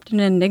 mystery wrapped in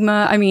an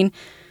enigma. I mean,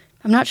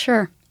 I'm not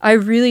sure. I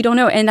really don't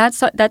know. And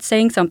that's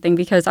saying something,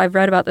 because I've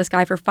read about this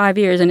guy for 5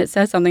 years and it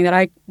says something that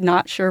I'm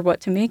not sure what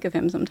to make of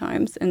him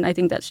sometimes. And I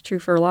think that's true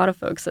for a lot of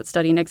folks that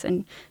study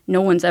Nixon.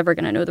 No one's ever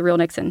going to know the real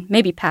Nixon.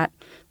 Maybe Pat.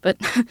 But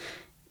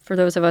for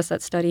those of us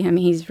that study him,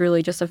 he's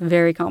really just a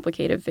very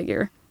complicated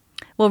figure.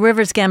 Well,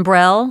 Rivers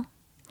Gambrell,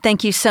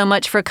 thank you so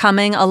much for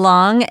coming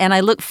along, and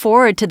I look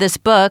forward to this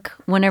book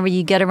whenever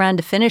you get around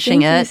to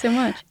finishing it. Thank you so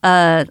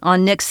much.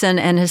 On Nixon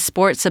and his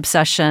sports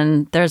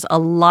obsession. There's a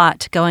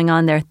lot going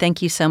on there.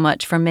 Thank you so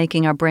much for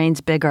making our brains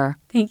bigger.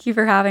 Thank you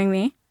for having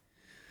me.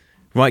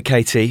 Right,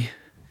 Katie,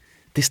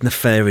 this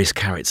nefarious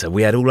character,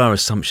 we had all our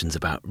assumptions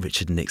about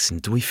Richard Nixon.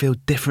 Do we feel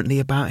differently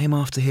about him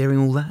after hearing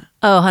all that?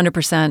 Oh,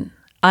 100%.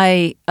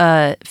 I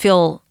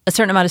feel a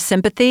certain amount of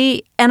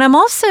sympathy, and I'm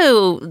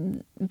also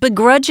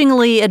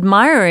begrudgingly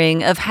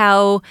admiring of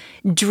how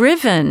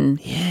driven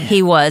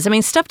he was. I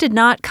mean, stuff did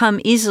not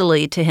come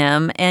easily to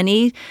him, and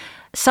he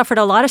suffered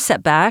a lot of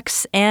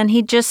setbacks, and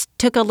he just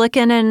took a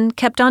licking and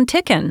kept on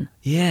ticking.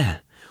 Yeah,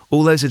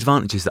 all those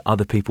advantages that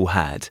other people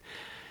had.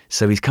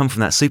 So he's come from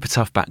that super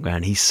tough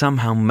background. He's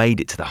somehow made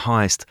it to the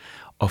highest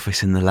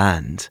office in the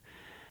land.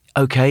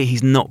 Okay,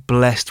 he's not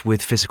blessed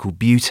with physical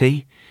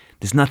beauty.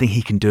 There's nothing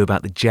he can do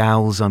about the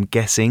jowls, I'm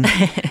guessing.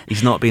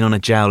 He's not been on a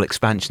jowl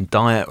expansion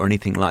diet or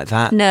anything like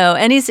that. No,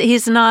 and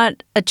he's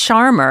not a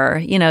charmer.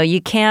 You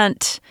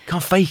can't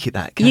fake it,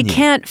 can you? You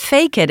can't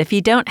fake it if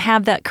you don't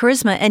have that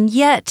charisma. And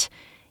yet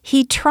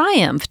he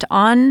triumphed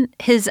on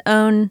his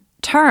own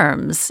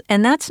terms.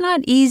 And that's not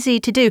easy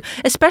to do,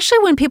 especially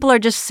when people are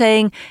just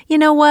saying, you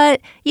know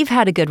what, you've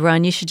had a good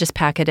run, you should just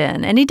pack it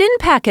in. And he didn't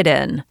pack it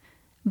in.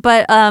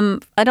 But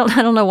I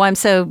don't know why I'm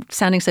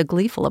sounding so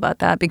gleeful about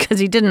that, because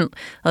he didn't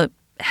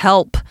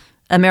help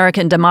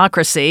American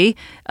democracy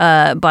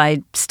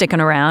by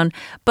sticking around.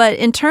 But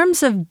in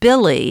terms of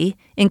Billy,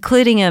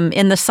 including him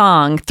in the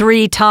song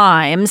 3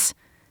 times,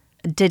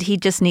 did he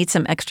just need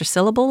some extra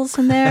syllables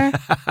in there?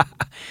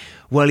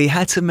 Well, he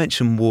had to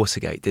mention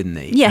Watergate, didn't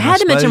he? Yeah, And had I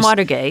to mention suppose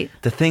Watergate.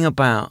 The thing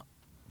about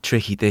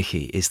Tricky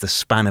Dicky is the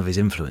span of his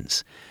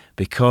influence,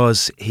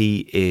 because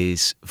he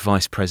is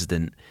vice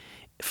president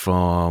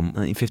from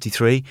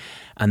 1953,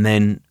 and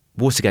then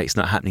Watergate's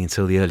not happening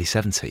until the early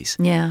 70s.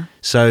 Yeah.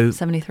 So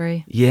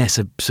 73. Yeah,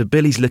 so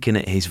Billy's looking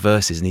at his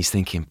verses and he's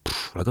thinking,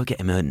 I've got to get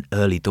him in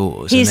early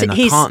doors, He's- and then I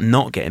he's- can't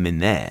not get him in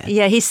there.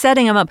 Yeah, he's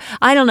setting him up.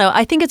 I don't know.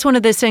 I think it's one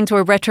of those things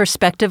where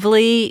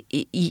retrospectively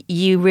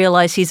you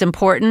realize he's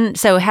important.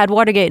 So had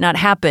Watergate not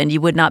happened,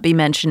 you would not be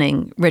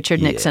mentioning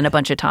Richard Nixon a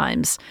bunch of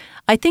times.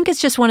 I think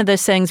it's just one of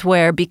those things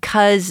where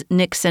because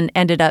Nixon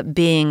ended up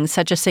being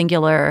such a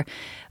singular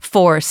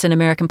force in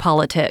American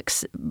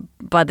politics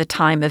by the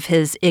time of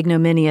his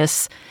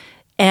ignominious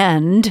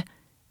end,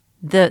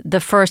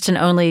 the first and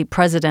only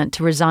president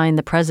to resign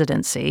the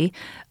presidency,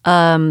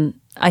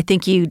 I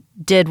think you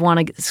did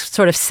want to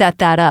sort of set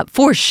that up,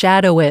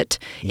 foreshadow it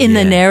in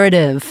the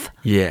narrative.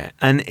 Yeah,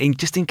 and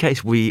just in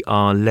case we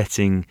are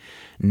letting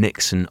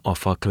Nixon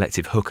off our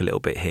collective hook a little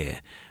bit here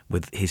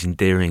with his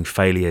endearing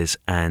failures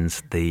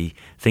and the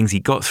things he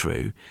got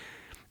through,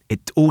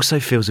 it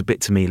also feels a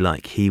bit to me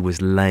like he was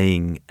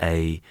laying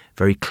a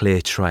very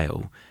clear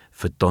trail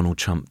for Donald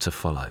Trump to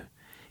follow.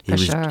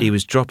 He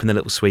was dropping the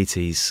little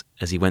sweeties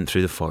as he went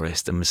through the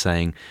forest and was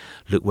saying,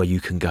 look where you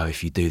can go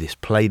if you do this.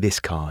 Play this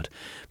card.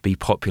 Be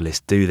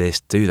populist. Do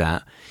this. Do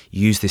that.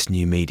 Use this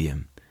new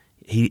medium.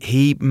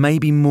 He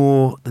maybe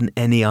more than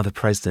any other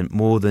president,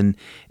 more than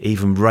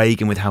even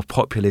Reagan, with how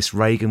populist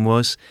Reagan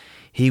was,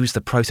 he was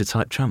the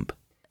prototype Trump.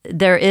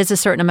 There is a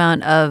certain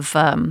amount of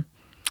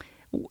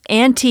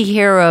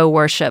anti-hero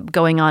worship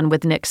going on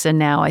with Nixon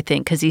now, I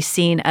think, because he's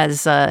seen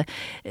as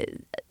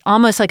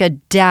almost like a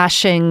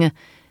dashing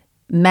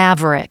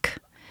maverick,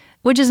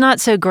 which is not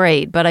so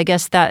great, but I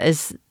guess that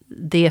is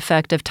the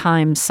effect of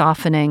time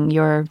softening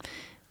your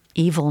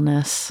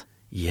evilness.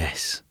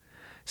 Yes.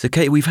 So,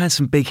 Kate, we've had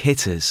some big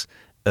hitters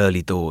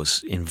early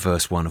doors in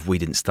verse 1 of We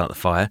Didn't Start the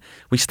Fire.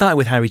 We started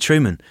with Harry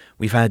Truman.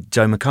 We've had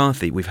Joe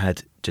McCarthy. We've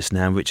had, just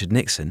now, Richard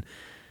Nixon.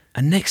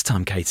 And next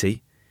time,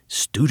 Katie,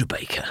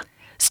 Studebaker.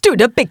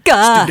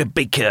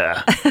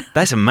 Studebaker.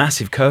 That's a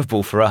massive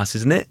curveball for us,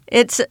 isn't it?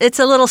 It's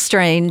a little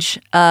strange.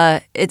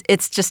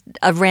 It's just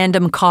a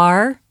random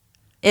car.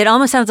 It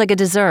almost sounds like a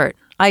dessert.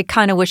 I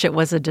kind of wish it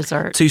was a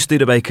dessert. 2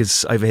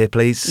 Studebakers over here,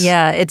 please.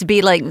 Yeah, it'd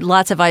be like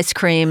lots of ice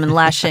cream and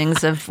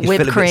lashings of You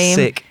whipped feel a cream.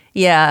 bit sick.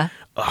 Yeah.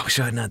 Oh, I wish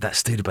I hadn't had that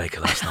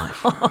Studebaker last night.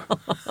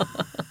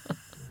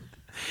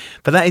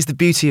 But that is the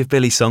beauty of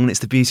Billy's song, and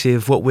it's the beauty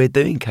of what we're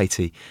doing,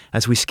 Katie,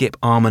 as we skip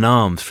arm in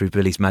arm through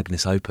Billy's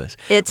magnus opus.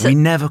 We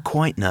never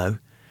quite know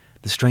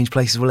the strange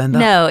places we'll end up.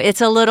 No,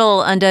 it's a little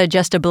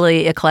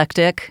undigestably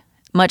eclectic,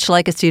 much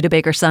like a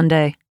Studebaker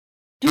Sunday.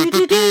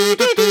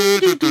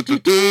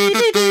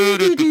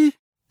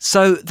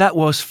 So that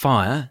was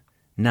Fire.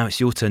 Now it's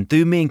your turn.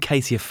 Do me and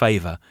Katie a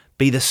favour.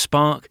 Be the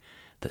spark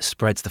that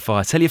spreads the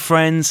fire. Tell your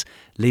friends,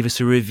 leave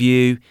us a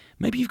review.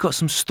 Maybe you've got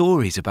some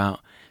stories about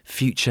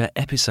future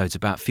episodes,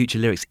 about future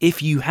lyrics.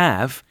 If you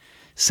have,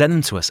 send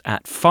them to us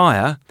at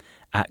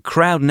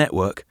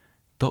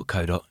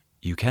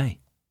fire@crowdnetwork.co.uk.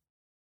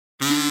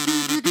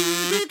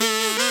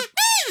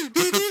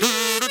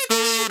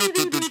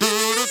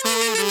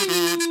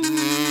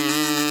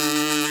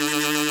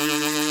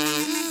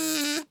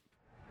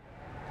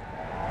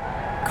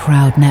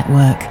 Crowd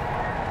Network,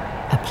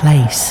 a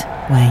place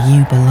where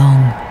you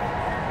belong.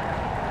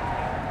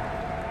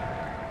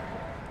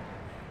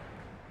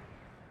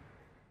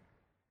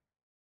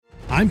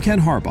 I'm Ken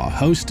Harbaugh,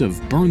 host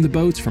of Burn the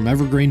Boats from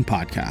Evergreen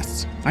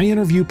Podcasts. I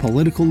interview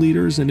political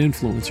leaders and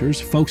influencers,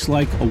 folks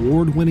like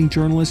award-winning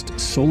journalist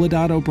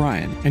Soledad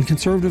O'Brien and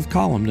conservative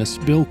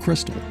columnist Bill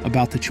Kristol,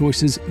 about the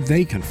choices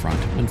they confront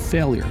when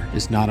failure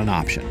is not an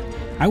option.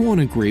 I won't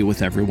agree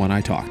with everyone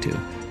I talk to,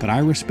 but I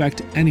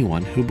respect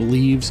anyone who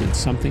believes in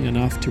something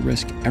enough to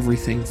risk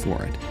everything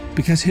for it.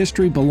 Because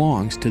history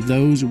belongs to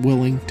those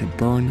willing to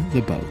burn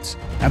the boats.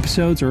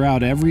 Episodes are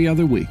out every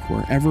other week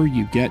wherever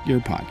you get your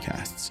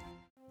podcasts.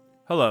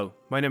 Hello,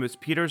 my name is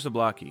Peter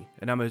Zablocki,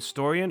 and I'm a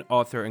historian,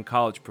 author, and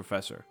college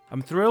professor.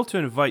 I'm thrilled to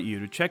invite you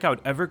to check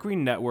out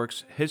Evergreen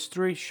Network's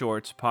History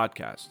Shorts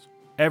podcast.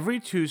 Every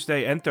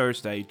Tuesday and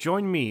Thursday,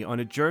 join me on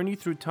a journey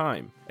through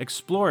time,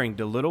 exploring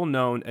the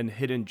little-known and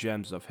hidden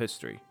gems of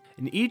history.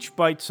 In each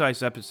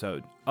bite-sized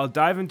episode, I'll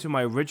dive into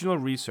my original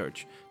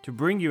research to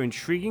bring you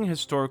intriguing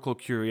historical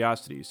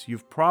curiosities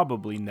you've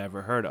probably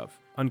never heard of,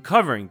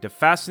 uncovering the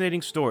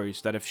fascinating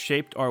stories that have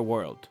shaped our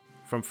world,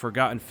 from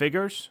forgotten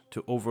figures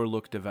to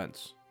overlooked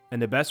events.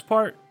 And the best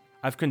part?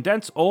 I've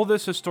condensed all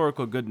this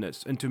historical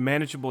goodness into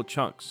manageable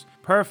chunks,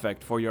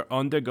 perfect for your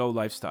on-the-go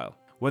lifestyle.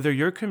 Whether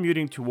you're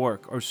commuting to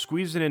work or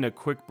squeezing in a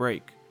quick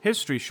break,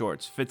 History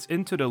Shorts fits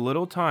into the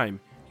little time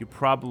you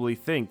probably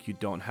think you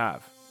don't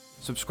have.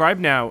 Subscribe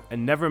now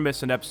and never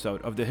miss an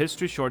episode of the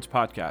History Shorts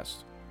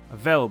podcast,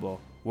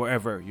 available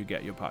wherever you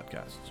get your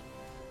podcasts.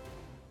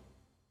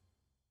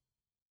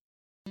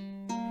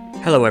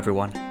 Hello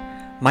everyone.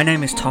 My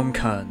name is Tom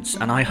Kearns,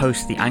 and I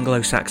host the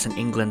Anglo-Saxon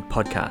England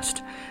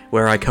podcast,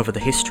 where I cover the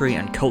history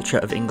and culture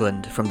of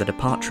England from the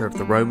departure of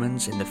the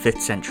Romans in the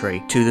 5th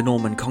century to the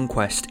Norman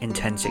conquest in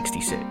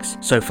 1066.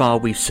 So far,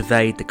 we've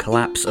surveyed the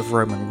collapse of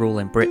Roman rule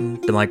in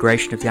Britain, the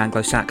migration of the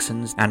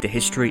Anglo-Saxons, and the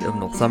history of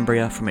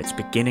Northumbria from its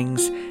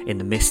beginnings in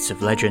the mists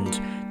of legend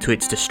to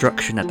its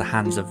destruction at the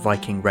hands of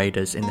Viking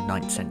raiders in the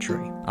 9th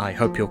century. I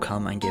hope you'll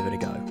come and give it a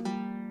go.